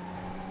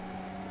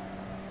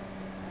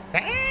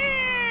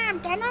 Damn,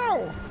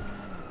 dunno.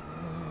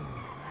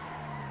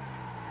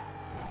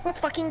 Let's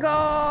fucking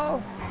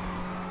go.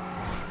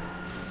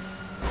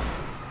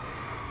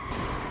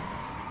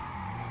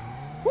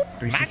 Whoop,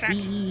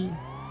 360.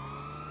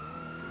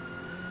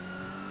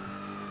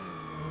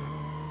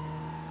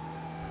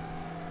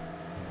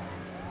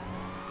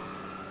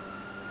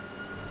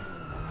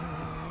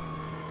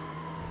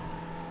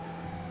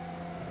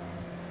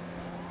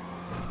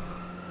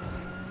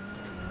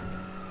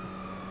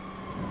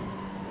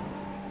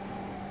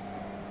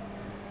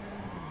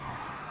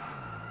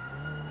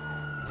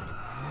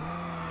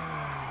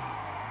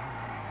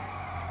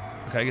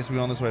 Okay, I guess we're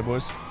on this way,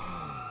 boys.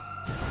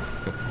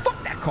 Yo,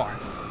 fuck that car.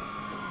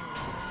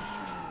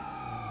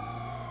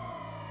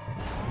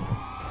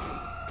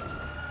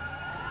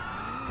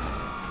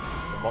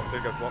 Box, there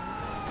goes box.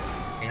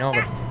 Ain't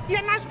over. Yeah,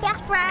 nice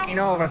box, bro. Ain't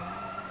over.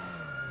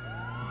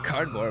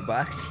 Cardboard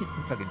box.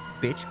 Fucking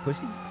bitch,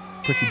 pussy.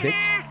 Pussy bitch.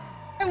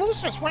 Hey,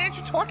 Lucius, why aren't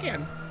you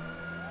talking?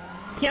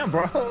 Yeah,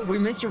 bro. We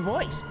miss your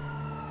voice.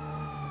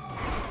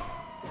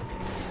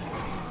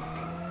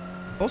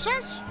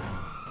 Lucius?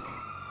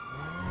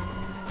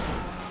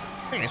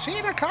 Hey, you see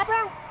in a car,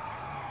 bro?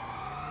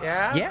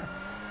 Yeah? Yeah.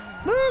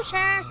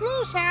 Lucius,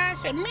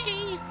 and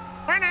me,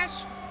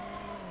 Furnace.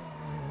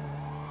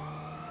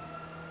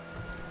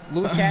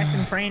 Loose ass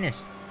and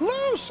Franus.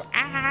 Loose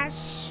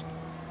ass.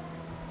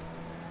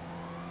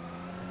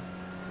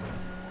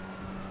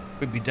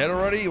 We'd be dead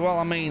already? Well,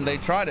 I mean, they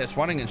tried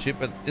S1ing and shit,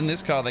 but in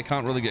this car, they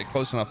can't really get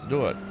close enough to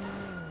do it.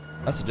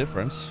 That's the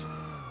difference.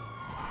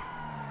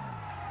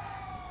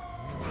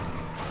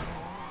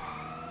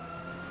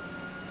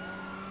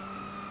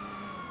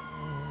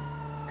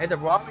 Hey, the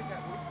robberies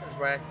at Rooster's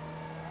Rest.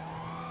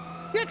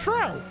 Yeah,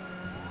 true.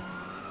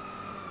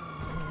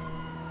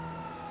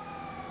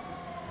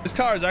 This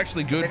car is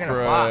actually good They're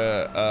for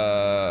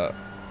gonna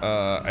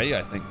A,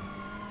 I think.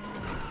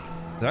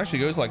 It actually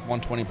goes like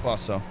 120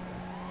 plus, so.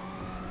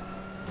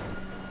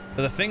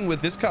 But the thing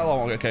with this car,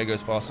 oh, okay, it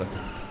goes faster.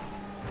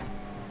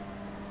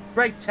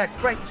 Brake check,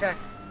 brake check.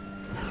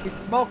 He's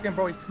smoking,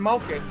 bro. He's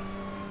smoking.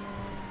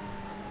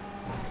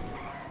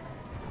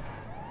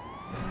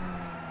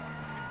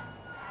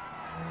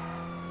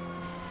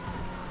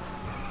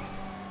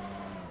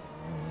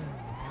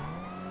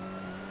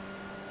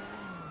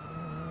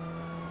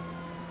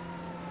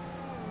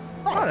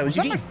 Oh, that was Is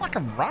that my Eugene.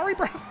 fucking Rari,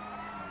 bro?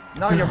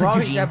 No, you're wrong.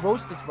 He's Eugene's. at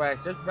Rooster's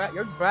Rest.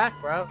 You're back,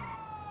 bro.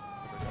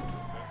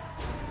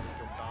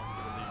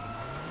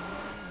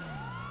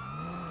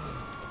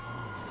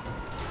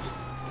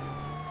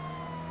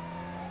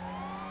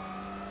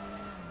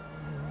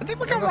 I think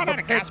we're You're gonna run for out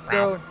of pits gas,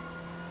 bro. soon.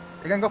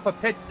 You're gonna go for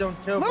pits soon,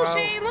 too, bro.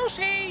 Lucy,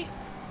 Lucy.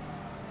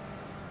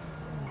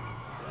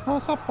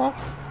 What's up, bro?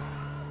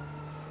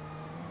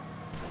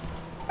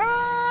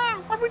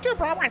 What do we do,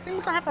 bro? I think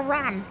we're gonna have a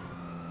run.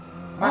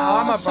 My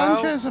armor,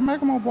 bro. Sanchez and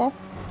Megamo, bro.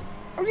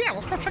 Oh yeah,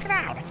 let's go check it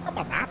out. I forgot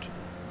about that.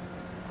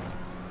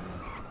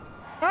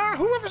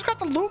 Whoever's got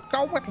the loot,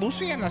 go with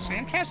Lucy and the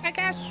Sanchez, I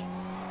guess.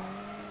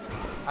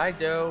 I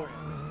do.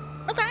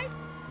 Okay.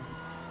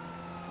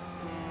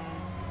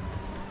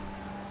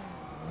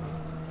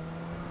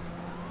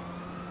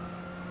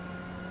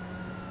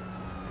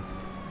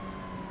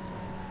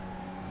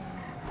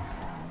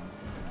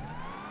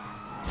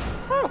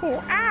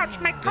 Oh, ouch,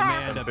 my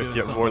car. 50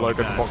 at Roy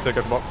Logan, box, there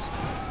goes box.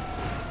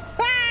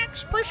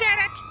 Thanks, appreciate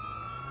it.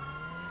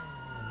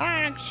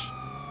 Thanks.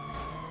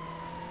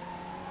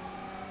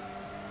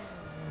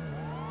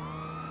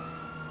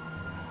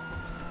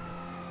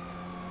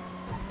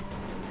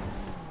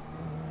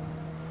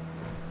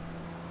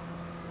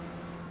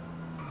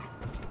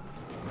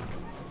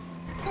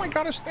 Oh my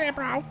God, it's there,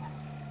 bro.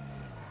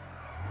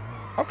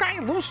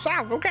 Okay, loose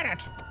south, go get it.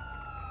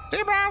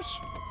 There, bros.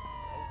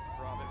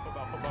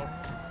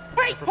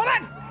 Wait, hold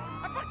on.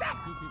 I fucked up.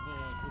 Two people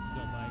switched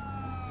up, Mike.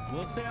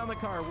 We'll stay on the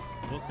car.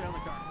 We'll stay on the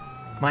car.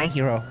 My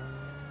hero.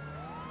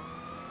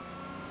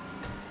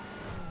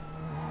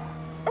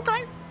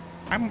 Okay.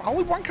 I'm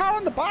only one car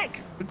on the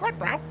bike. We good,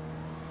 bro.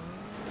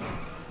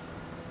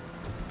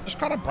 Just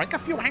gotta break a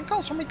few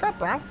ankles and we good,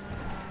 bro.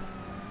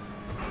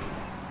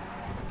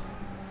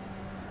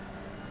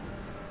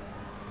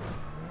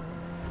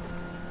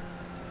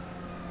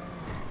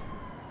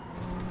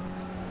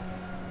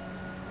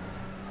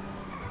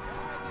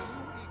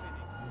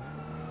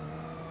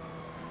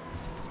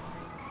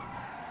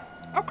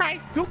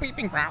 Okay, you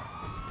beeping, bro.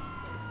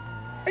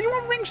 Are you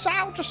on ring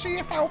sale to see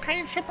if they're okay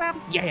and shit, bro?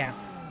 Yeah, yeah.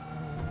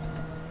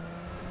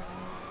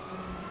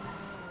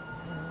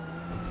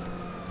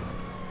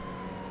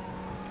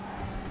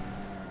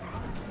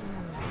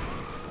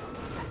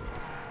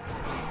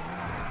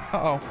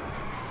 Uh-oh.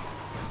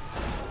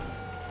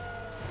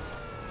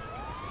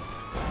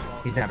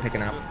 He's not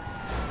picking up.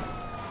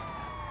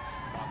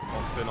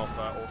 Box in off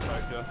that also,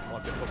 yeah.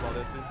 Might get put by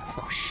there too.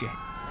 Oh, shit.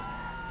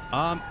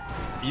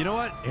 You know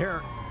what?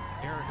 Eric,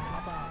 how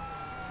about...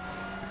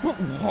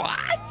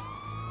 What?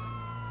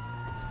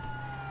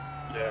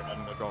 Yeah,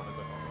 and the drivers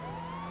are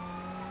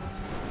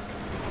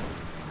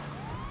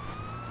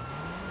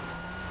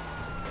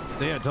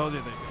See, I told you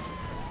that.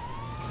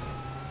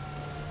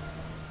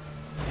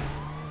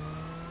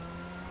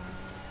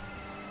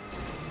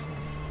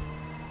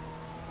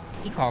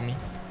 He called me.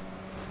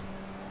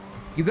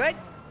 You good?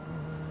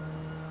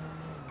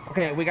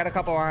 Okay, we got a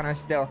couple on us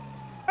still.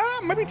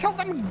 Maybe tell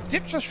them to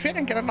ditch the shit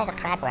and get another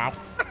car, bro.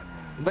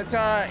 Let's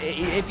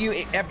if you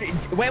after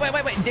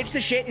wait, ditch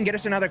the shit and get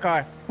us another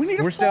car. We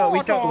need a we still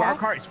four-door. our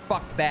car is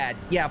fucked bad.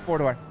 Yeah,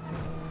 4-door.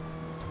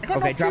 I got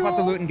Okay, no drop off the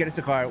fuel. loot and get us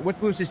a car. What's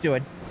Lucis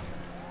doing?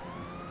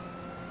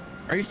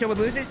 Are you still with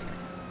Lucis?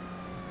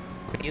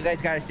 You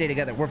guys gotta stay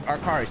together. Our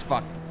car is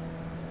fucked.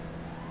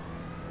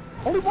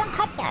 Only one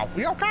cup though.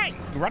 We okay?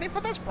 You ready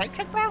for this brake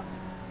trick, bro?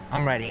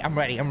 I'm ready.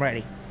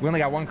 We only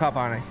got one cup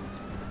on us.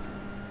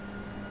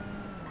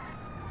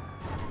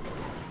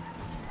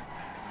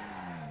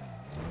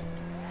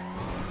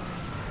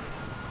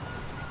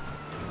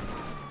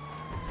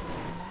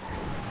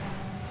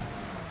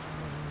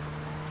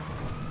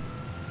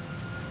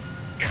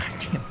 God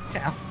damn it,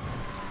 Sal.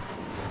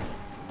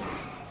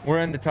 We're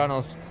in the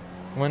tunnels.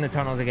 We're in the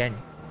tunnels again.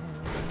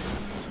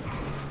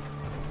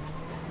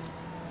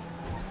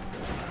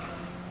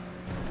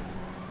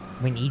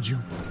 We need you.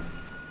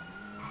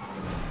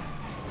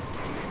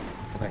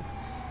 Okay.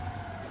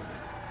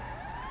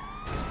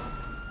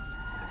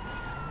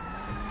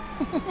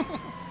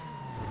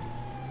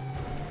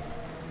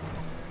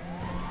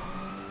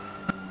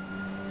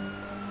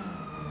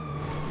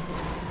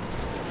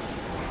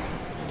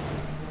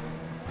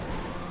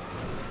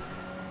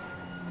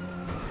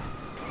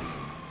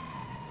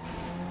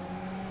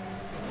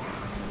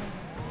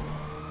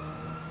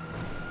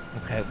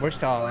 Okay, we're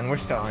stalling. We're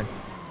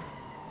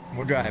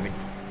driving.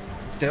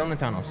 Still in the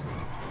tunnels.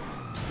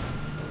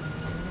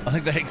 I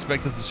think they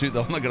expect us to shoot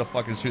them. I'm not gonna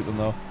fucking shoot them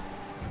though.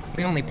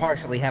 We only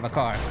partially have a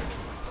car.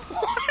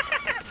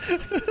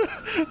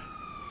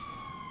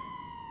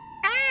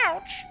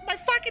 Ouch! My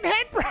fucking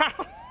head, bro!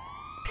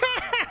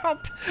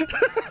 Help!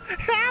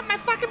 Help! My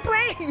fucking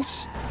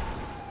brains!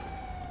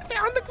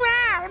 They're on the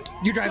ground!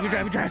 You drive.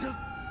 Just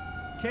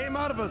came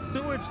out of a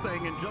sewage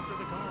thing and jumped in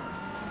the car.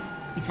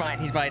 He's fine.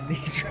 He's right.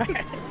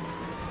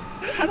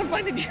 How the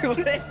fuck did you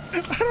live?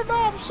 I don't know,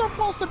 I'm so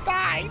close to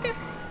dying.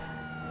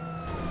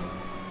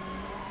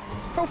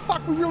 Oh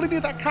fuck, we really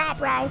need that car,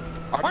 bro.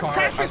 One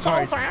crash is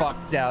car over. is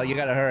fucked, Sal. You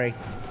gotta hurry.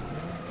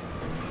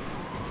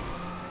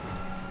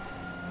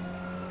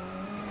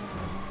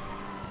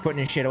 Putting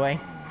his shit away.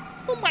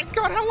 Oh my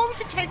god, how long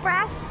does it take,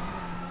 bro?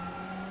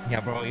 Yeah,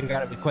 bro, you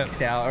gotta be quick,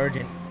 Sal.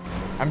 Urgent.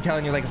 I'm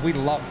telling you, like, if we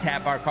love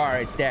tap our car,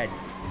 it's dead.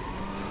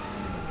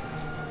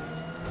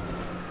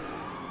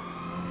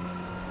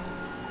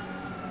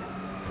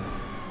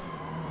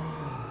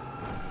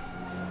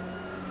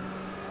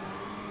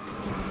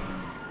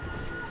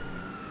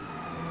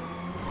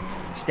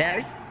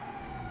 Status?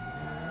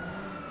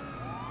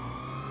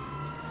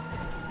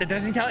 That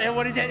doesn't tell you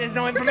what it is. There's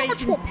no We got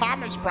information. two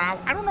apartments, bro.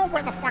 I don't know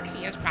where the fuck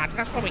he is, but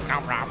that's where we go,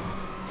 bro.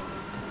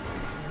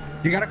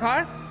 You got a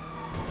car?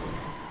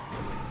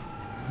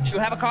 Do you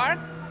have a car?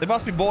 They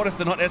must be bored if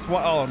they're not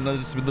S1. Oh no,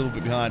 just a little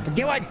bit behind.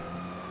 Get one.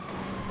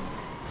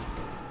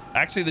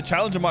 Actually, the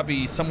Challenger might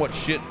be somewhat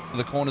shit for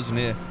the corners in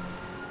here.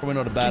 Probably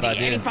not a bad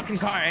Any idea. fucking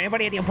car.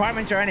 Anybody at the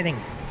apartments or anything.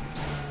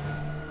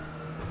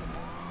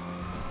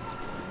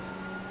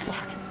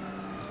 Fuck.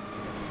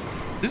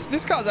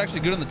 This car's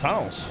actually good in the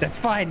tunnels. That's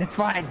fine. That's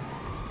fine.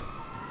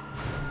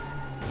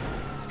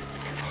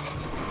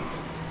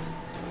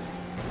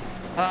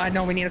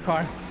 No, we need a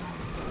car.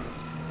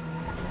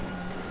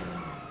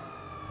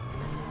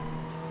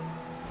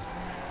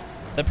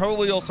 They're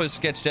probably also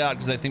sketched out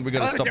because they think we're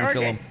gonna stop and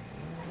kill them.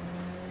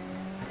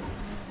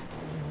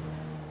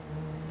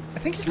 I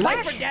think he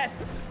Life crashed. or death.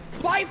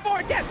 Life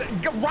or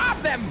death. Rob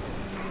them.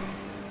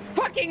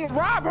 Fucking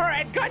rob her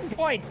at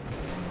gunpoint.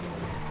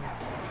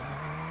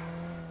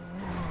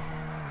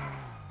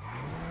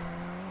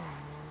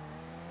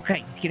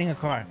 Okay, he's getting a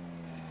car.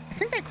 I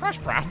think they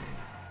crashed, bro. Are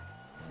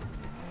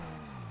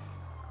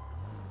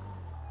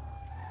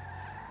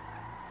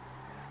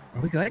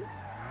we good?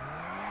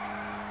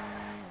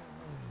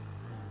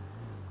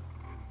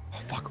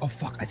 Oh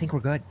fuck, I think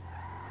we're good.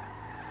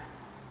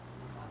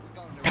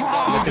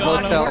 Oh, the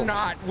God, hotel. we're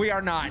not. We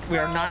are not. We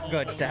are not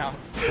good, Sal.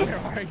 Where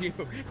are you?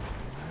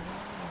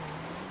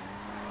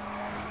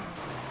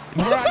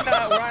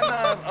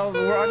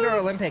 We're under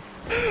Olympic.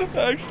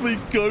 Actually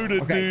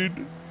goaded, Okay.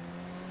 dude.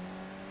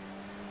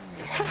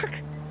 Fuck.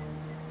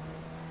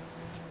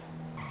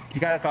 He's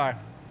got a car.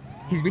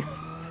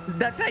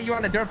 That's not you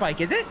on the dirt bike,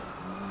 is it?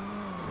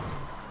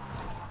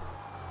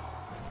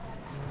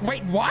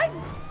 Wait, what?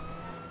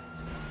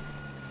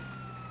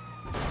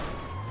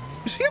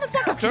 Is he in a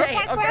fucking dirt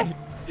bike, bro? Okay.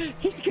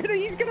 He's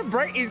gonna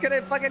break. He's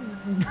gonna fucking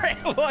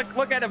break.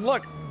 Look at him.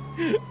 Look.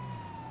 He's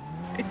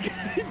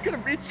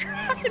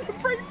trying to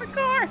break the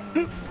car.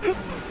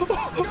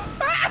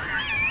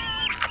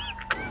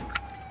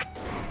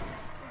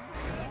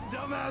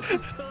 Dumbass.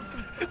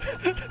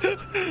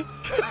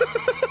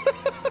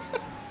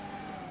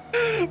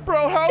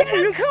 Bro, how have we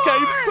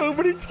escaped so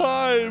many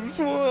times?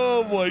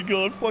 Oh my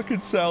god, fucking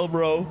Sal,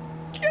 bro.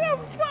 Get a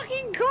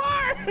fucking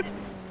car!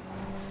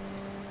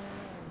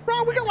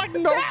 Bro, we got like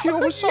no fuel.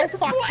 We're so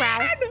fucked,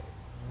 bro.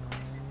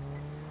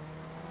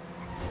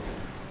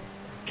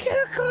 Get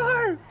a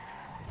car!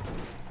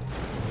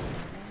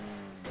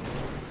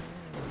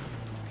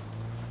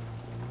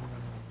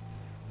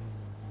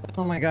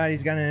 Oh my god,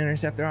 he's got an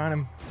interceptor on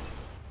him.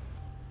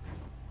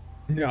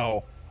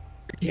 No.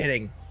 You're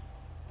kidding.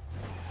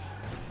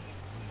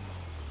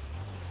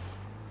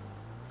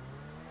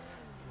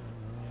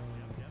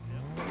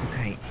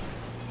 Okay.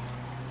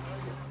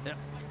 Yep.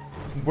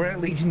 We're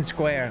at Legion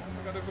Square.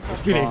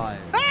 Fine.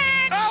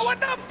 Oh, what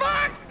the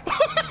fuck?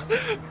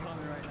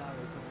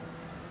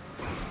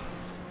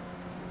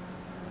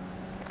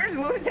 Where's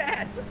Lou's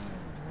at?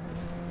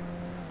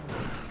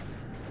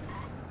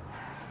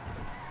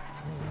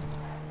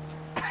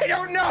 I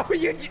don't know.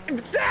 You,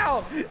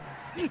 Sal.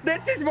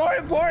 This is more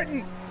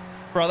important.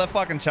 Bro, that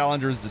fucking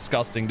Challenger is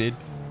disgusting, dude.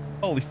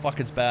 Holy fuck,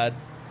 it's bad.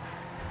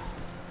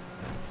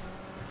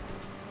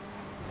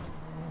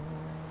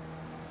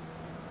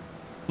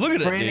 Look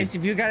at it, Brandis,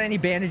 dude. if you got any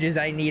bandages,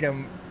 I need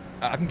them.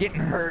 I'm getting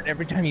hurt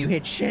every time you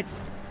hit shit.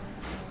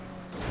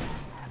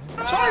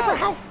 Sorry,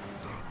 bro.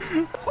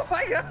 Oh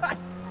my god.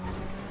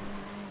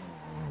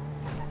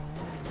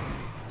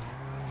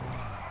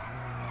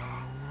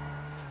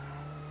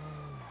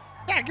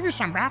 Yeah, give you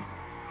some, bro.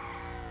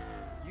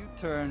 You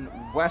turn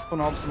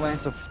westbound opposite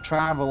lanes of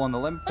travel on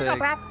Olympic. There you go,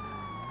 bro.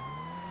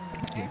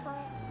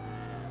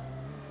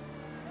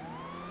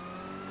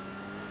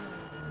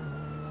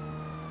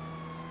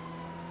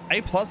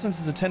 A plus since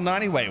it's a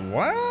 1090. Wait,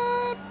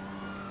 what?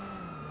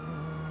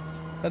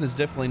 That is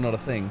definitely not a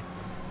thing.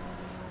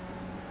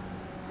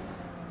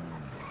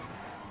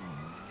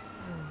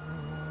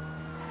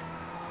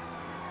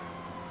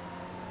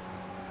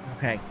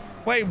 Okay.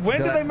 Wait, when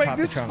Go did ahead they and make pop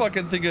the this trunk.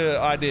 fucking thing an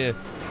idea?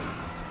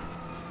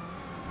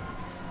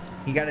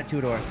 You got a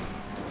two-door.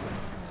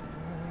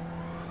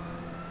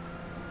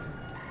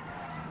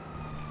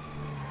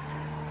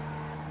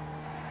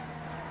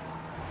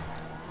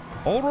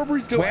 All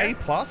robberies go Where? A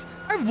plus?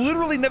 I've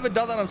literally never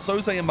done that on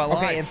Sose in my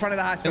life. Okay, in front of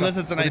the hospital. Unless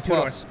it's an with A the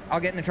two-door. plus. I'll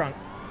get in the trunk.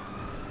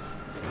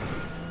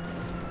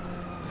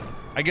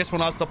 I guess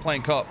when I stopped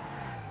playing cop,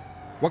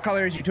 What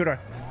color is your two-door?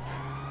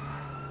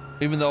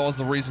 even though I was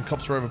the reason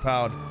cops were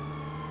overpowered.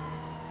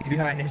 He's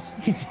behind us.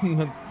 He's in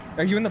the...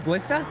 Are you in the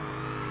blister?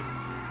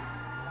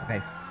 Okay.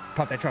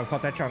 Pop that trunk.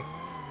 Pop that trunk.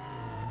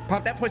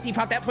 Pop that pussy.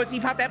 Pop that pussy.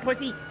 Pop that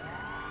pussy.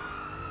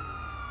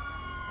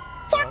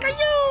 Fuck are you,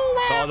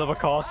 Oh, another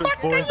car switch,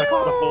 Fuck boys. are I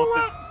can't afford you,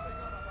 it.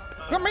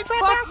 You want me to drive,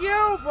 Fuck bro?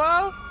 you,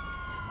 bro.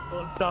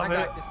 Oh, I damn it.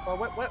 got this, bro.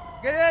 What?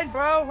 Get in,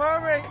 bro.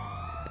 Hurry.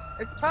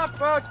 It's tough,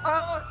 bro. It's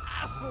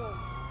asshole.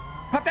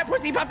 Pop that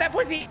pussy. Pop that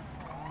pussy.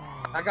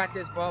 I got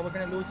this, bro. We're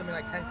gonna lose him in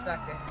like 10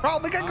 seconds. Bro,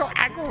 they're gonna go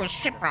aggro as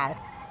shit, bro.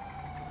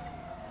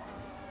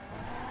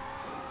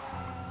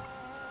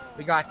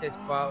 We got this,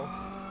 bro.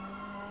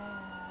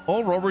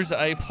 All robberies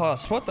are A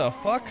plus. What the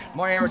fuck?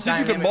 More Since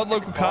you can aerodynamic mod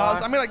local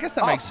cars. I mean, I guess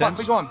that makes fuck, sense.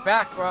 we're going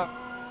back, bro.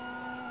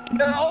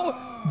 No.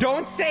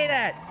 Don't say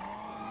that.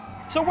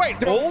 So wait,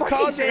 Don't all fucking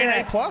cars are say in A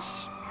that.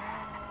 plus?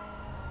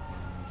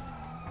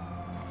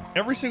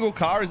 Every single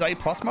car is A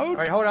plus mode? All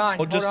right, hold on.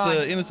 Or just hold on.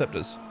 the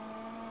interceptors?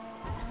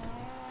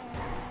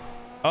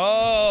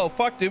 Oh,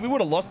 fuck, dude. We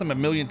would have lost them a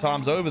million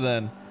times over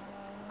then.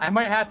 I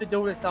might have to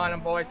do this on him,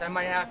 boys. I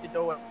might have to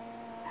do it.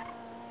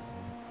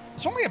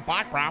 It's only a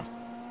bot, bro.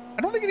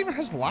 I don't think it even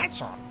has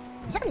lights on.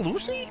 Is that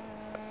Lucy?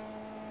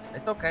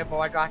 It's okay, bro.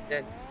 I got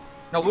this.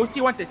 No,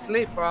 Lucy went to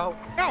sleep, bro.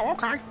 Oh,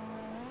 okay.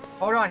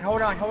 Hold on.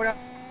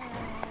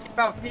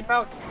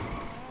 Seatbelt.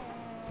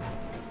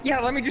 Yeah,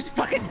 let me just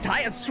fucking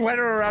tie a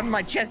sweater around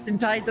my chest and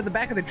tie it to the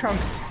back of the trunk.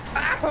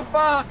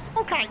 Ah,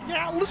 fuck. Okay,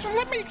 yeah, listen,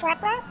 let me drive,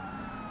 bro.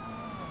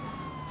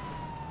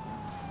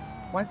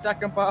 1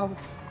 second, bro.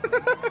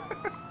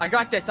 I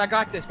got this.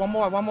 One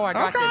more. I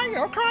got this.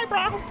 Okay,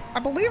 bro. I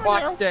believe in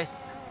Watch you.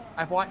 this.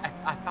 I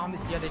found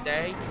this the other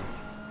day.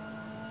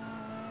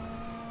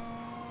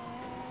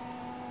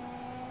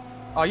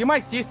 Oh, you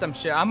might see some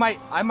shit. I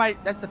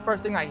might. That's the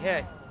first thing I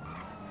hit.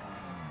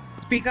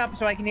 Speak up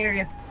so I can hear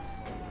you.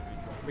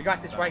 We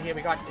got this right here.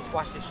 We got this.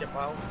 Watch this shit,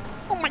 bro.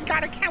 Oh my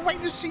god, I can't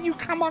wait to see you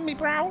come on me,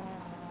 bro.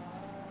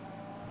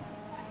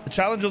 The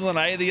Challenger's on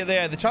A.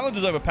 The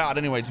Challenger's overpowered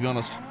anyway, to be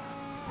honest.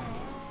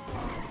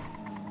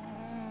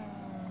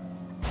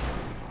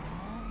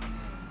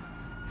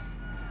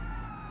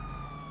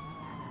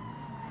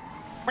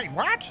 Wait,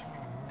 what?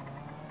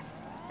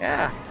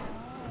 Yeah.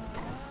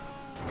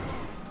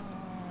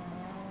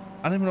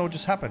 I don't even know what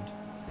just happened.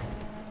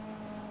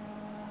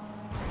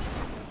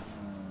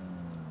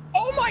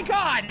 Oh my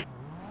god!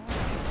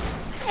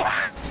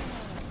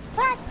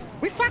 Well,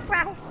 we fucked,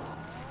 bro.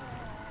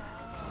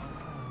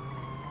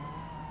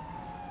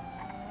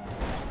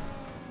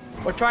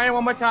 We're trying it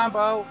one more time,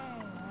 bro.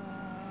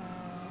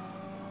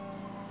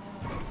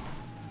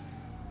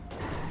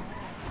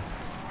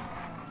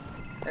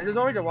 And there's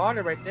always the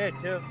water right there,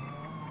 too.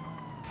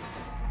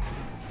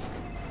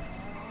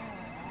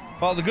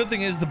 Well, the good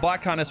thing is the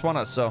bike can't S1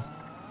 us, so.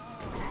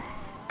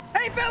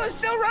 Hey, fellas,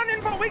 still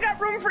running, but we got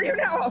room for you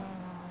now.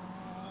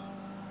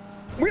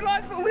 We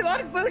lost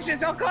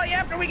Lucius. I'll call you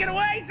after we get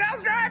away.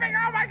 Sal's driving.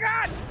 Oh my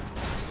God.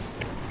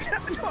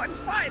 No, it's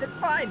fine. It's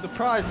fine.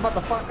 Surprise,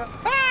 motherfucker.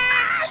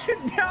 Ah!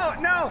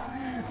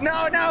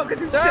 No,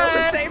 because it's still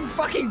the same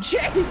fucking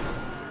chase.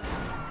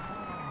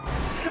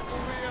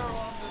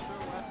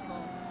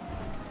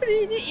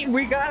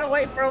 We gotta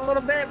wait for a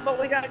little bit, but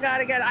we gotta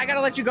get. I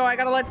gotta let you go. I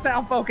gotta let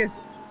Sal focus.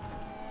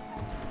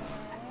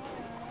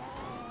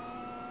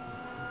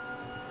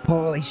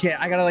 Holy shit!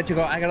 I gotta let you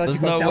go. I gotta let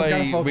you go. Sal's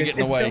gotta focus.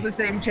 It's still the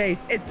same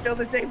chase. It's still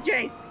the same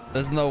chase.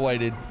 There's no way,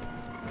 dude.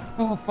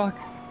 Oh fuck.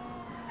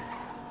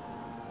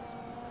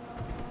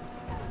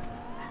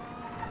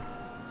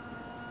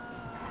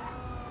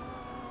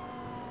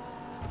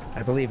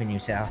 I believe in you,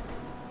 Sal.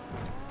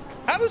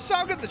 How does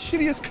Sal get the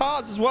shittiest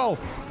cars as well?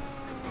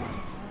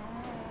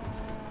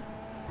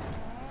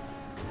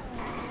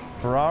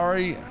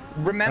 Ferrari.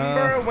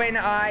 Remember when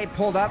I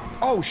pulled up?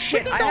 Oh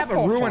shit! I have a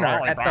ruiner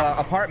at the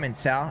apartment,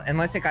 Sal.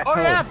 Unless it got towed.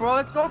 Oh yeah, bro.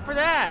 Let's go for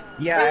that.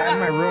 Yeah, I have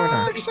my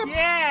ruiner.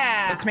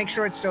 Yeah. Let's make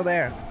sure it's still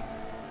there.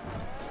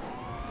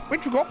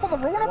 Where'd you go for the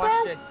ruiner, bro?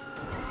 Watch this.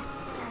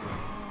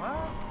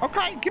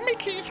 Okay, give me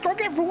keys. Go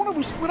get ruiner.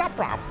 We split up,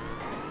 bro.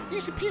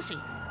 Easy peasy.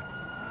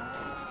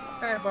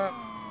 Hey, bro.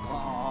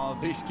 Oh,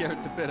 be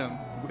scared to bid him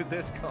with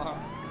this car.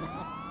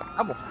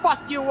 I will fuck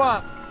you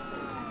up.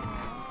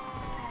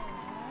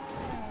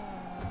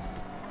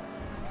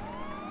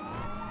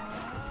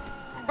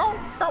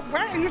 Oh,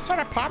 where? You said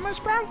apartments,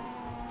 bro?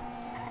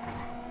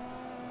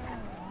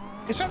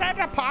 You said that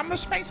apartment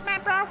space,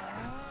 man, bro?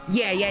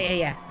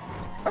 Yeah.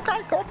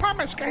 Okay, go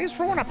apartments. Get his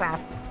ruiner, bro.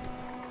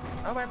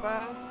 All right, bro.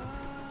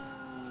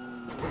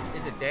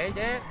 Is it dead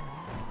yet?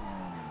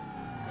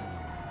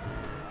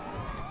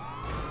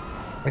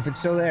 If it's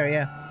still there,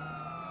 yeah.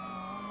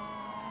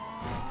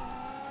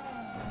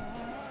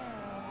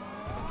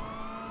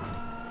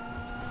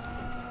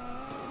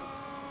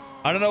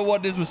 I don't know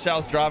what it is with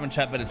Sal's driving,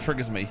 chat, but it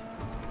triggers me.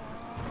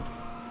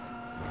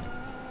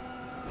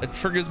 It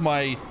triggers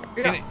my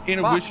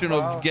intuition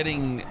of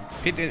getting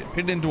hit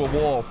into a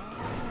wall.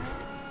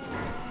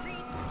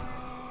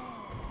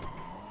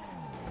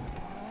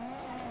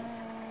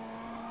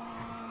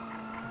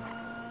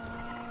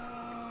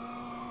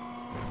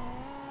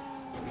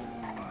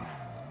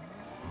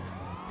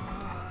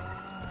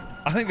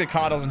 I think the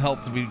car doesn't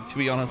help, to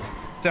be honest.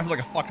 It sounds like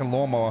a fucking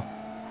lawnmower.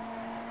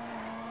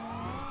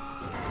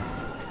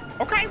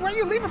 Okay, where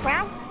you leaving,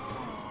 bro?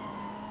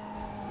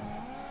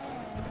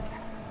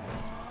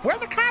 Where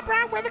the car,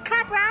 bro? Where the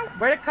car, bro?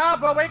 Where the car,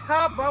 bro? Where the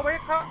car, bro? Where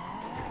the car?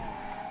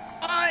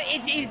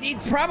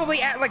 It's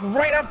probably at like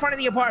right up front of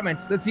the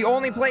apartments. That's the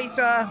only place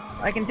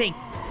I can think.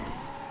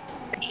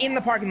 In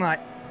the parking lot.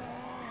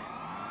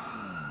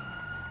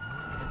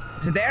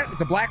 Is it there?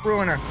 It's a black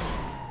ruiner.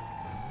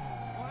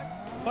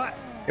 What?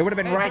 It would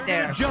have been right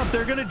there.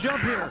 They're gonna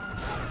jump here.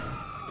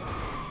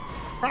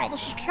 Bro,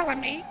 this is killing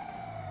me.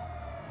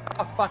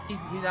 Oh fuck,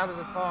 he's out of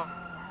the car.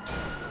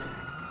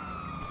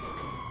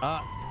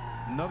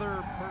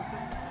 Another person.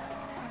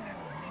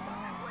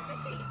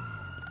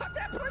 Pop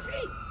that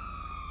pussy!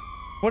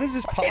 What is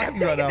this parking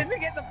right now?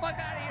 Get the fuck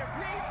out of here,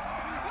 please!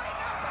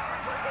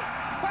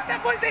 Pop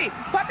that pussy!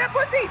 Pop that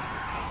pussy!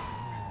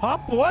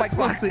 Pop what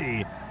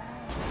pussy?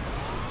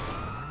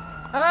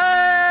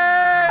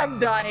 I'm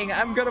dying.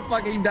 I'm gonna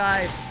fucking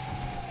die.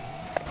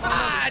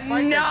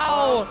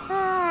 No!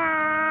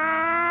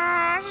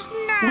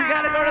 We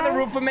gotta go to the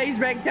roof of Maze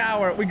Bank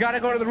Tower. We gotta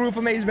go to the roof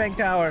of Maze Bank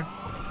Tower.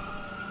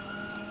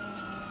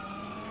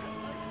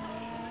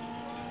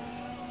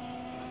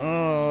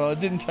 Oh,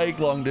 it didn't take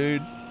long,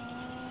 dude.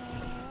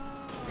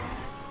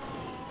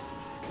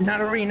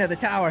 Not arena, the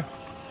tower.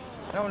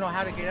 I don't know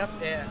how to get up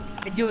there.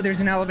 I do.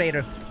 There's an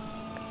elevator.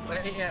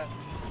 But yeah.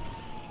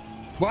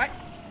 What?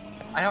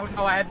 I don't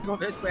know. I have to go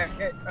this way. I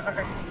can't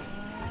turn.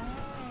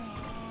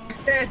 I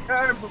can't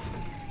turn.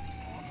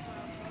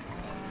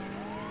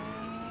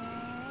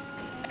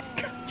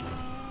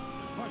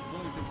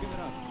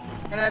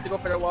 I'm gonna have to go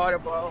for the water,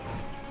 bro.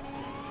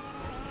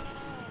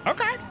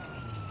 Okay.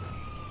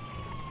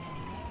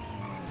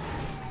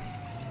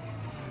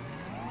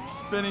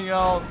 Spinning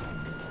out.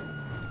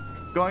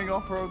 Going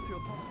off road to a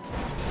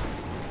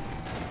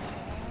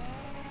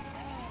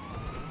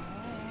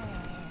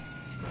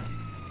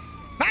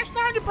Nice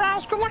knowing you,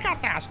 bros. Good luck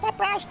out there. Stop,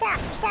 bro. Stop.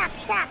 Stop,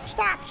 stop,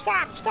 stop,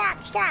 stop,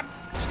 stop, stop.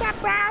 Stop,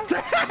 bro.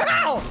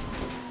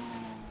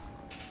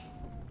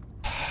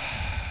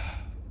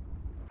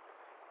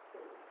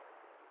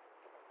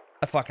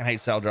 I fucking hate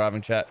Sal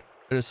driving, chat.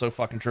 It is so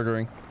fucking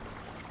triggering.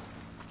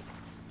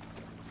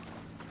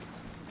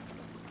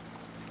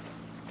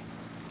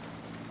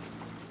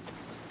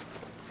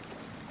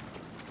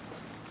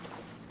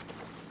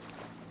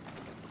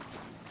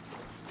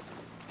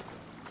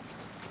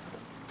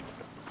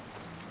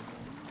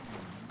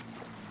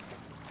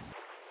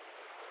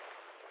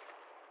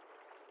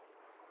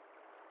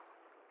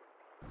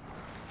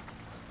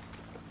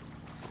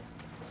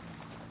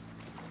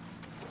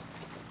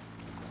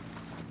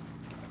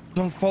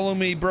 Don't follow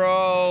me,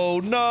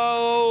 bro.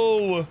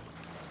 No.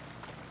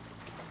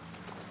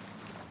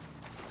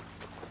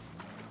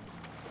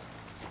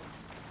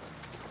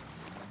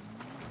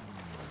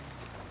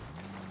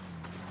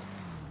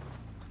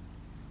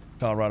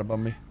 Car right above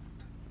me.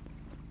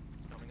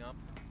 Coming up.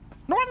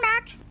 No, I'm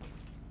not.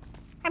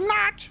 I'm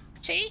not.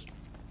 See?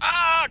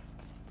 Ah!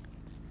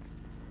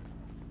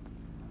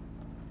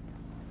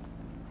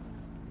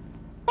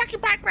 Fuck you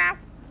back, bro.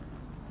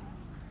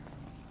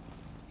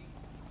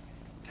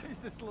 He's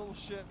this little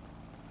shit.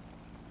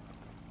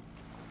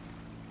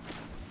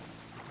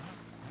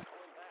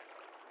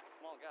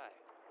 Small guy.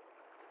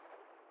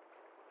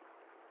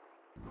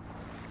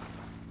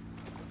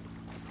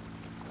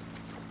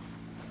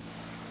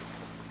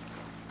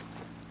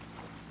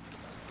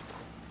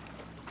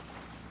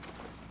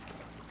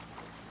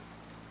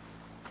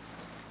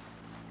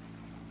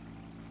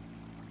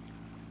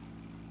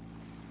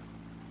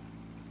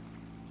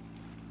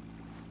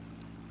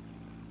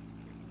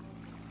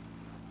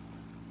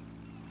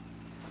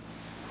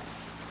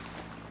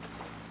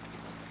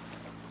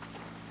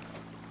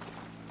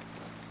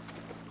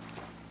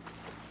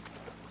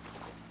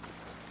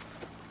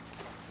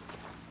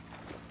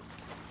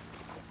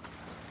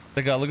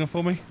 The guy looking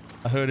for me?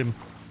 I heard him.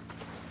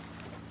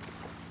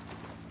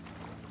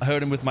 I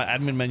heard him with my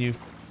admin menu.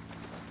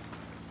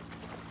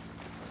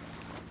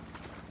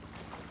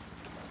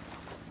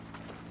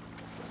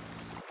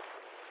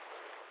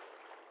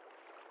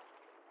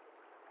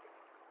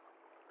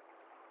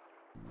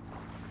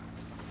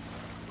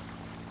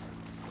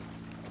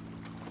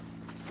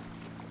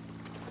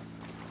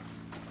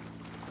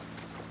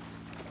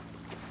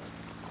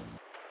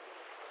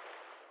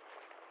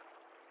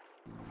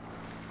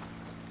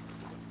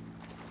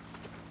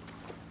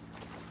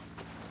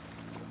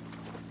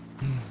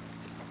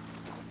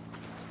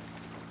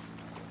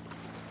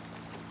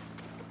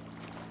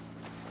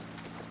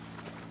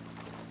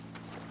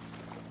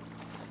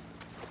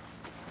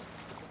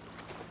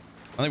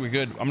 I think we're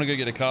good. I'm gonna go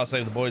get a car,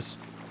 save the boys.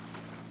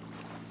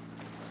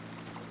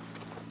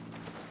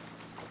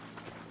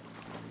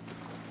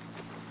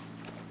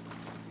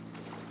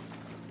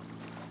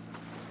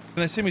 When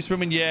they see me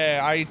swimming,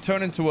 yeah, I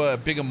turn into a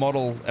bigger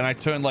model and I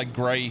turn like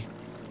gray.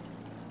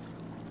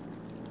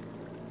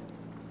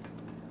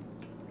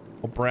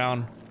 Or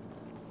brown.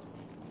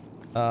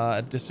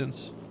 At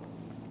distance.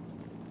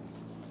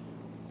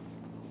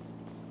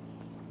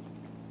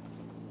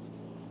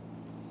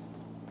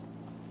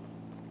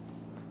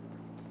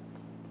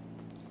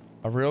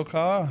 A real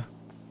car?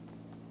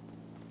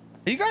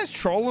 Are you guys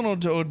trolling, or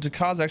do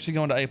cars actually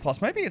go into A+?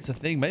 Maybe it's a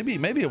thing. Maybe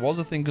it was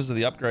a thing because of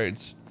the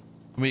upgrades.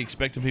 We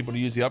expected people to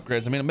use the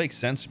upgrades. I mean, it makes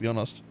sense, to be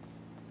honest.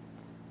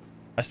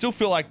 I still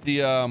feel like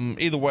the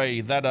either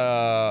way,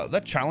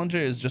 that Challenger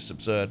is just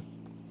absurd.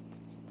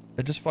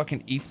 It just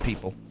fucking eats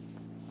people.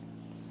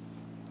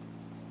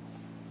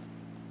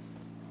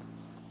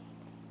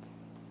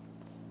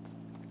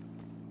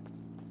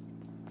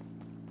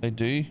 They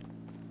do.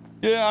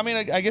 Yeah, I mean,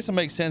 I guess it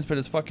makes sense, but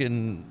it's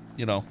fucking,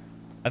 you know,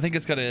 I think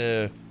it's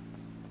gotta.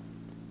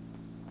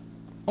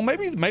 Well,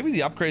 maybe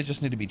the upgrades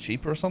just need to be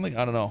cheaper or something.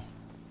 I don't know.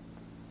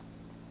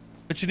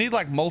 But you need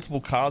like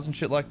multiple cars and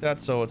shit like that,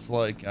 so it's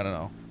like, I don't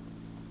know.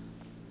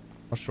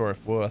 Not sure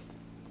if worth.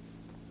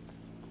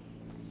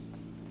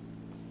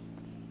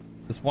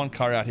 There's one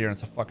car out here and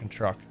it's a fucking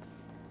truck.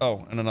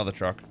 Oh, and another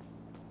truck.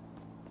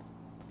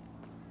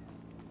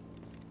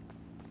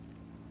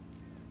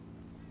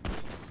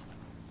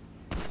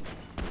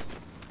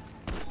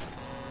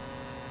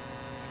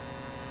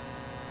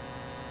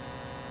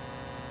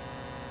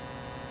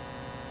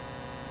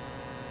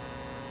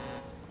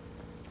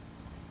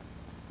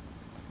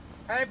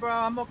 Hey, bro,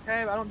 I'm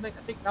okay. I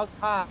think that was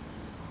cop.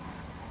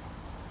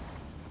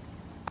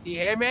 Do you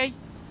hear me?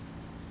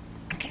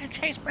 I'm getting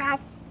chased, bro.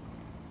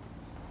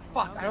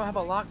 Fuck, I don't have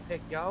a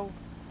lockpick, yo.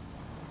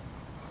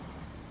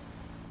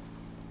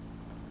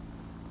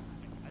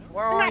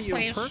 Where Hang are up, you?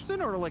 please.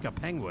 Person or like a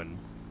penguin?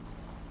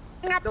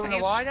 Hang up, Still in the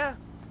please. water?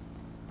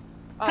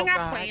 Oh, Hang up,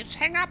 God. please.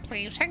 Hang up,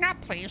 please. Hang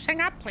up, please.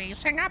 Hang up,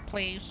 please. Hang up,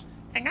 please.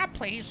 Hang up,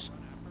 please.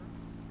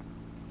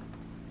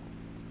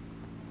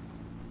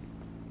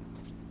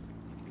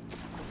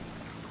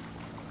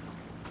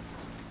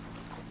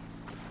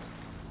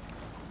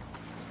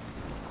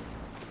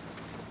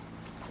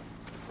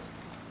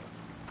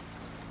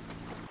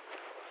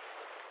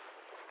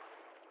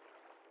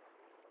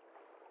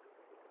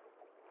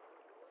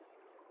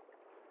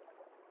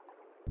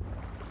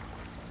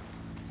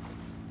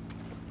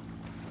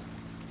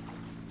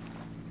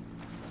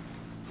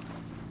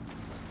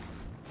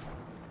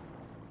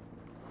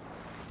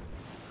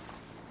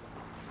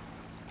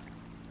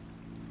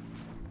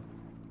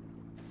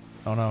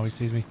 Oh no, he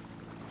sees me. You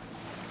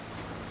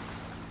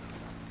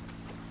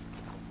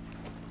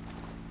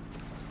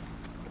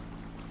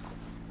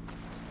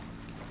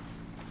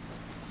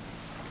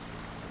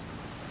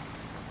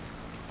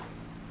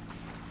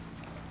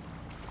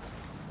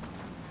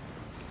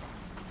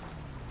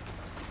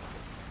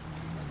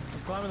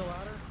climbing the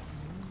ladder?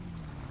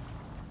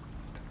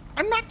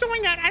 I'm not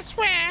doing it, I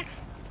swear.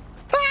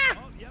 Ah!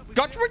 Oh, yeah,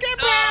 Got you again,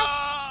 bro!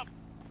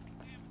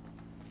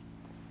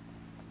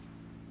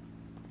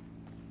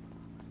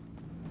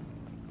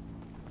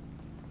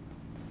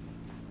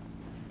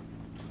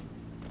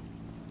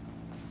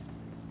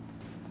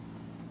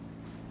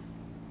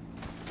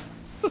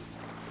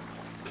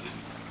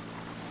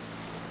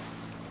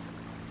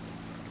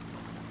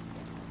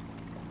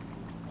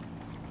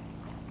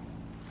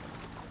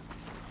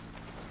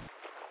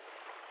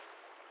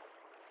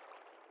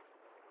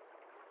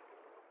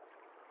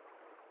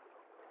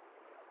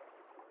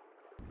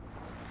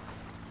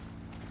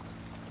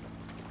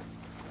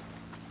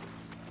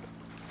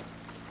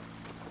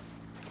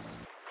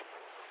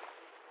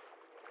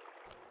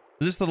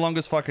 Is this the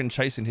longest fucking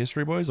chase in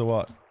history, boys, or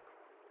what?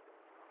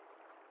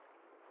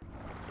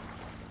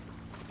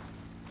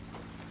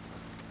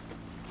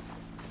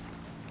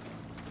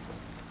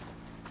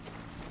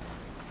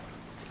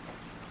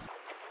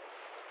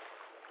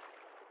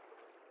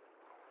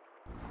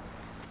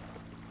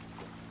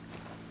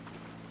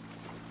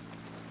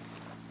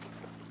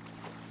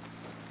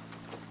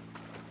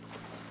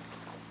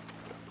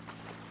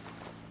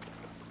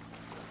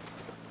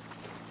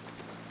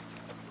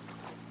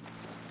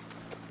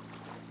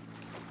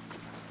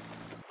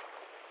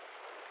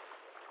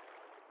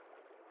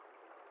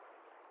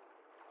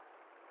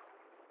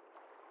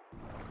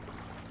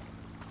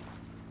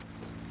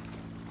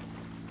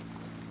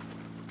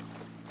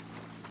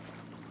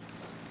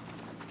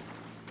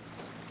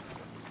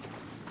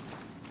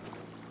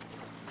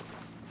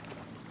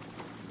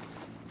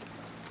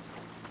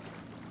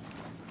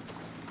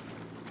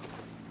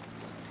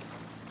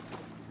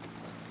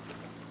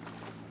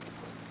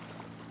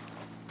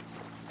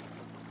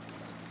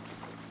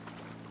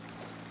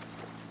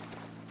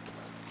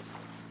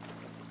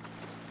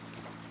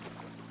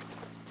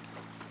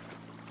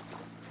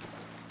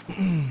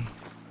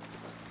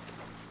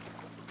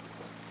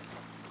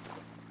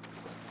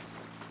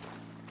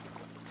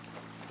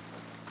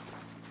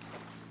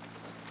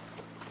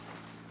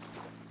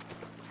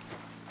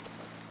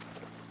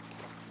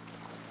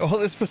 Oh,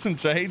 this for some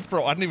jades,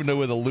 bro. I don't even know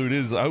where the loot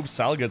is. I hope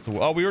Sal gets.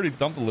 Oh, we already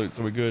dumped the loot,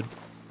 so we're good.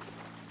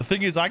 The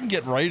thing is, I can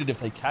get raided if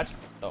they catch me.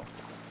 though.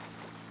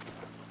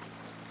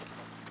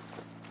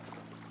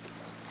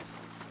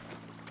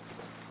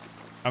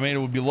 I mean, it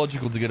would be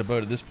logical to get a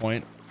boat at this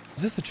point.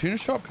 Is this the tuna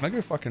shop? Can I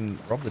go fucking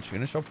rob the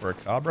tuna shop for a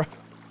car, bro?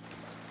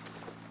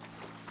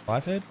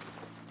 Five head?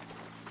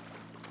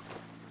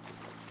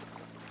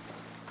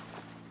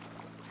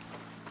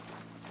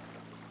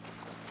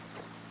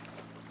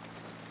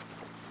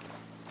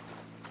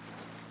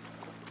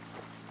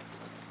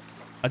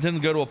 I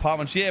didn't go to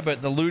apartments. Yeah,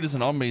 but the loot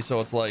isn't on me,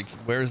 so it's like,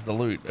 where's the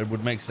loot? It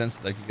would make sense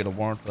that they could get a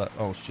warrant for that.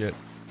 Oh, shit.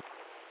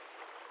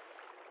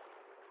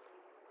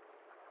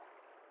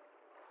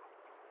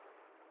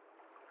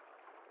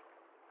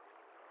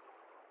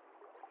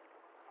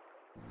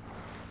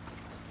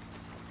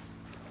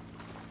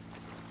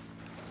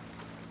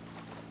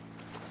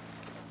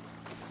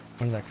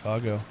 Where did that car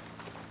go?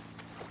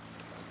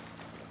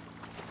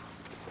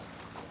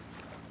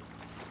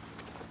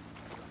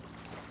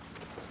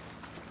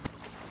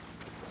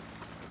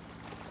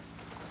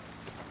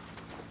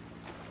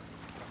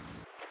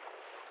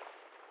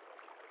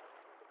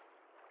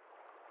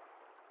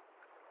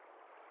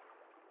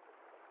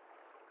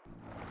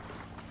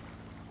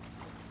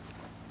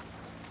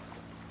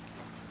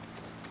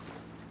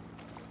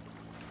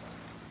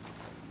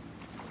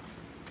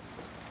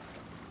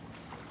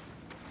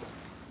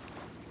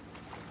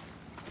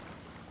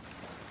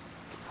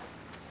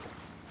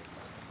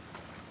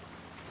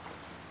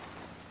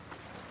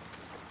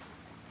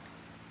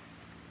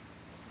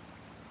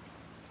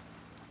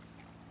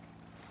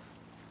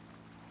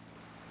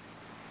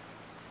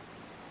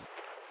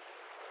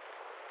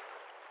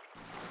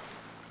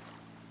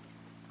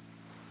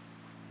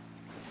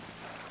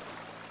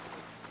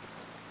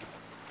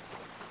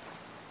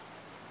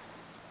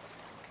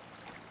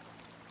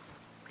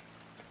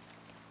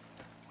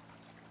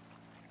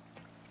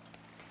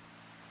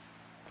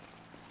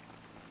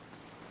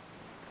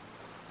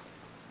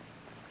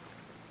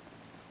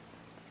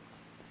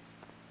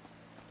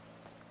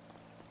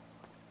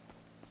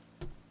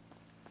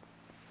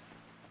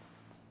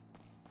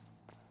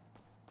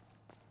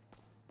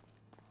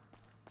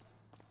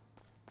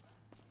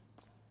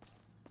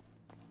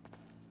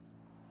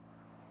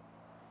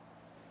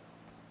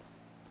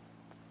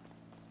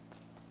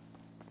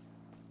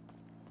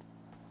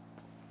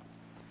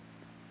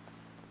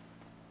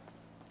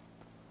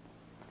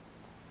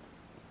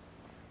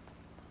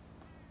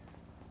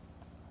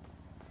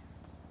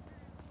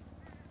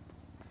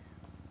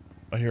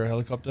 I hear a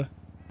helicopter.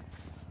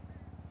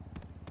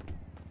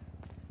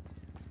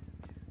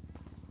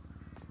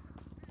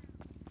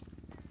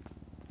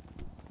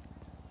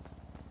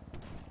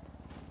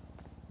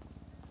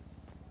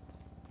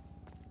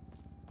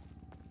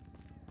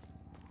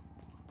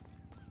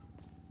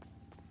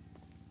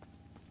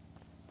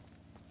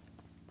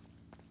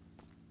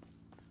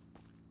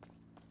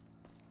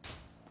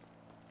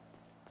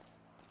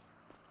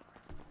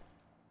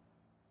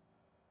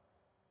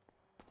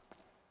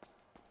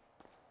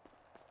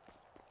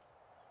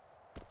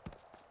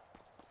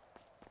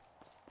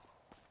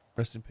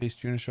 Rest in peace,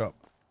 tuner shop.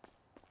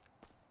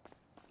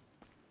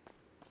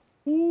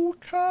 Ooh,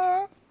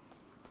 car.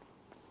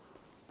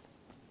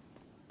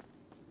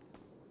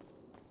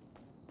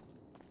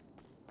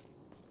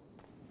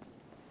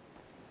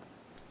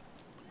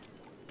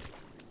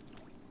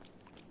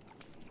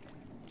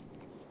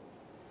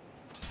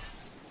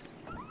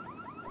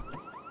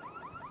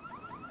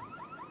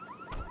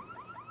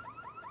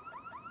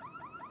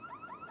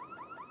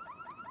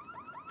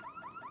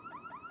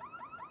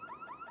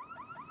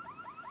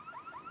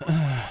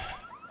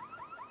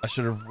 I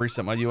should have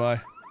reset my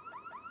UI.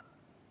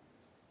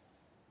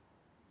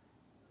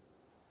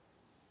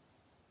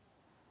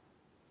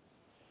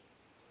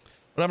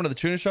 What happened to the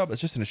tuner shop?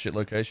 It's just in a shit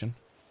location.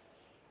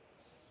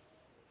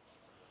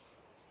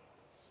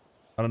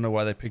 I don't know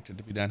why they picked it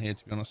to be down here,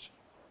 to be honest.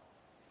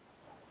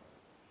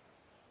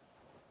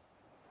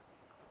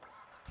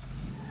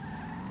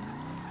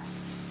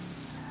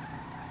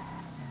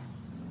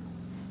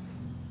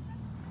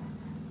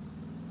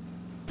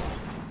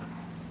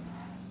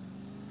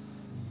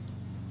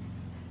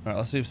 Alright,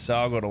 let's see if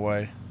Sal got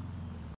away.